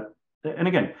people that, and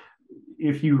again,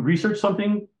 if you research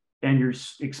something and you're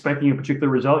expecting a particular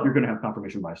result, you're going to have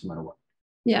confirmation bias no matter what.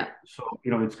 Yeah. So,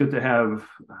 it's good to have,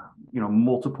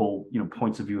 multiple,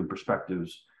 points of view and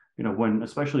perspectives, when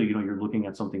especially, you're looking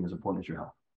at something as important as your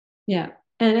health. Yeah.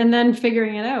 and then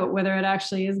figuring it out, whether it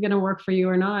actually is going to work for you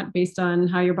or not, based on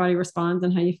how your body responds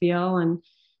and how you feel,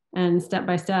 and step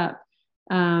by step.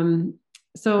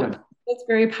 So it's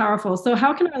very powerful. So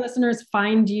how can our listeners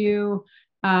find you?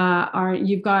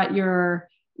 You've got your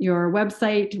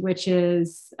website, which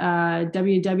is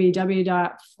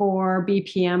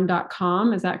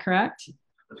www.4bpm.com. Is that correct?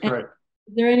 That's correct.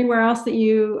 Is there anywhere else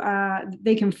that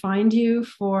they can find you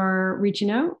for reaching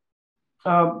out?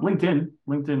 LinkedIn,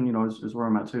 is where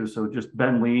I'm at too. So just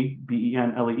Ben Lee,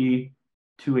 BENLEE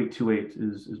 2828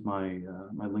 is my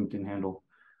LinkedIn handle.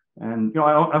 And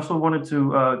I also wanted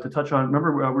to touch on.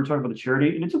 Remember, we were talking about the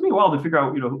charity, and it took me a while to figure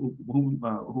out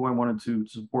who I wanted to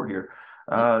support here.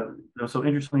 So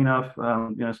interestingly enough,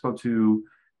 I spoke to,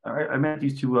 I met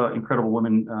these two incredible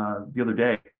women the other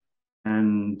day,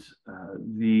 and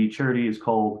the charity is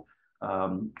called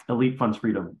Elite Funds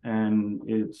Freedom, and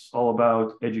it's all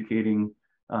about educating,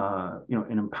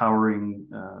 and empowering,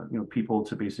 people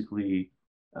to basically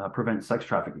prevent sex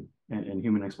trafficking and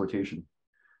human exploitation.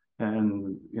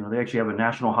 And they actually have a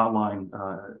national hotline,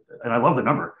 and I love the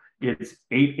number. It's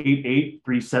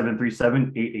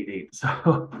 888-3737-888.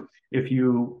 So if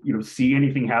you see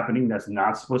anything happening that's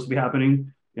not supposed to be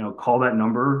happening, call that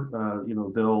number.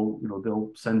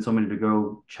 They'll send somebody to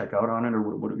go check out on it, or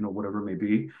whatever it may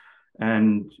be.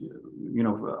 And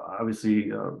obviously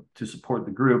to support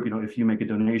the group, if you make a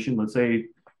donation, let's say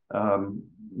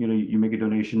you make a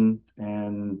donation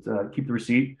and keep the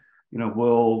receipt,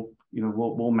 we'll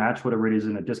match whatever it is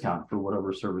in a discount for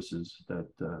whatever services that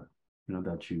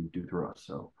that you do through us.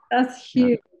 So that's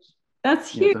huge. That's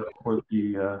huge. For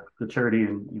the charity,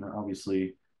 and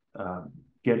obviously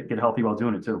get healthy while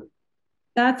doing it too.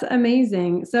 That's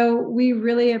amazing. So we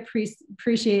really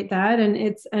appreciate that,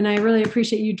 and I really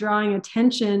appreciate you drawing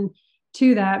attention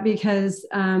to that, because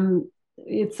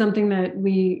it's something that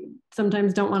we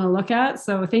sometimes don't want to look at.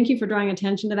 So thank you for drawing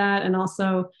attention to that, and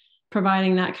also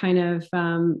providing that kind of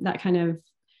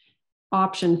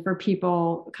option for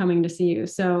people coming to see you.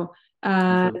 So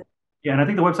and I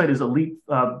think the website is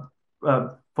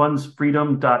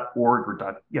elitefundsfreedom.org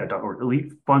 .org,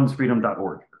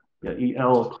 elitefundsfreedom.org. Yeah,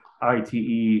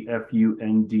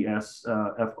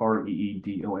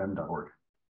 ELITEFUNDSFREEDOM.org.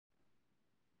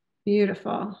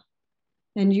 Beautiful.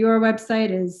 And your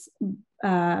website is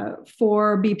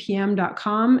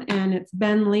 4bpm.com, and it's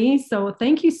Ben Lee. So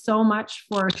thank you so much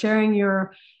for sharing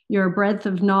your breadth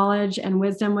of knowledge and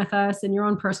wisdom with us, and your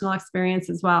own personal experience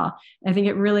as well. I think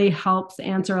it really helps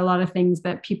answer a lot of things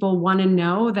that people want to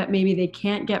know that maybe they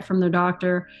can't get from their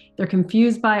doctor, they're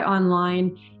confused by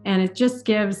online, and it just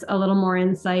gives a little more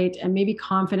insight and maybe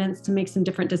confidence to make some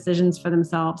different decisions for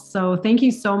themselves. So thank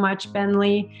you so much, Ben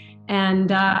Lee,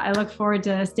 and I look forward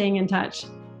to staying in touch.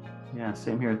 Yeah,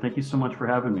 same here. Thank you so much for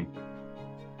having me.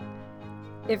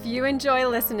 If you enjoy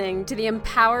listening to the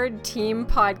Empowered Team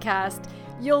podcast,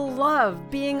 you'll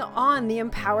love being on the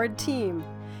Empowered Team.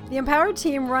 The Empowered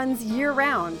Team runs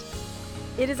year-round.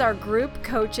 It is our group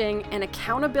coaching and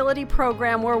accountability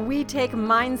program where we take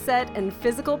mindset and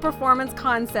physical performance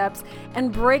concepts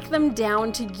and break them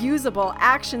down to usable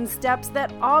action steps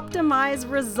that optimize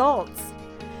results.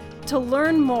 To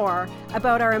learn more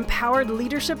about our empowered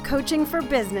leadership coaching for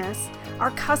business,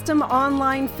 our custom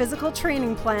online physical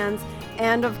training plans,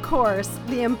 and of course,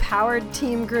 the Empowered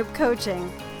Team group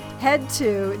coaching, head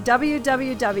to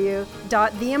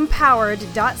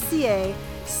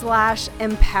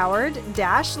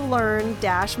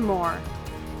www.theempowered.ca/empowered-learn-more.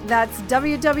 That's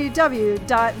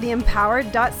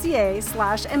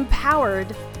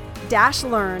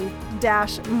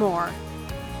www.theempowered.ca/empowered-learn-more.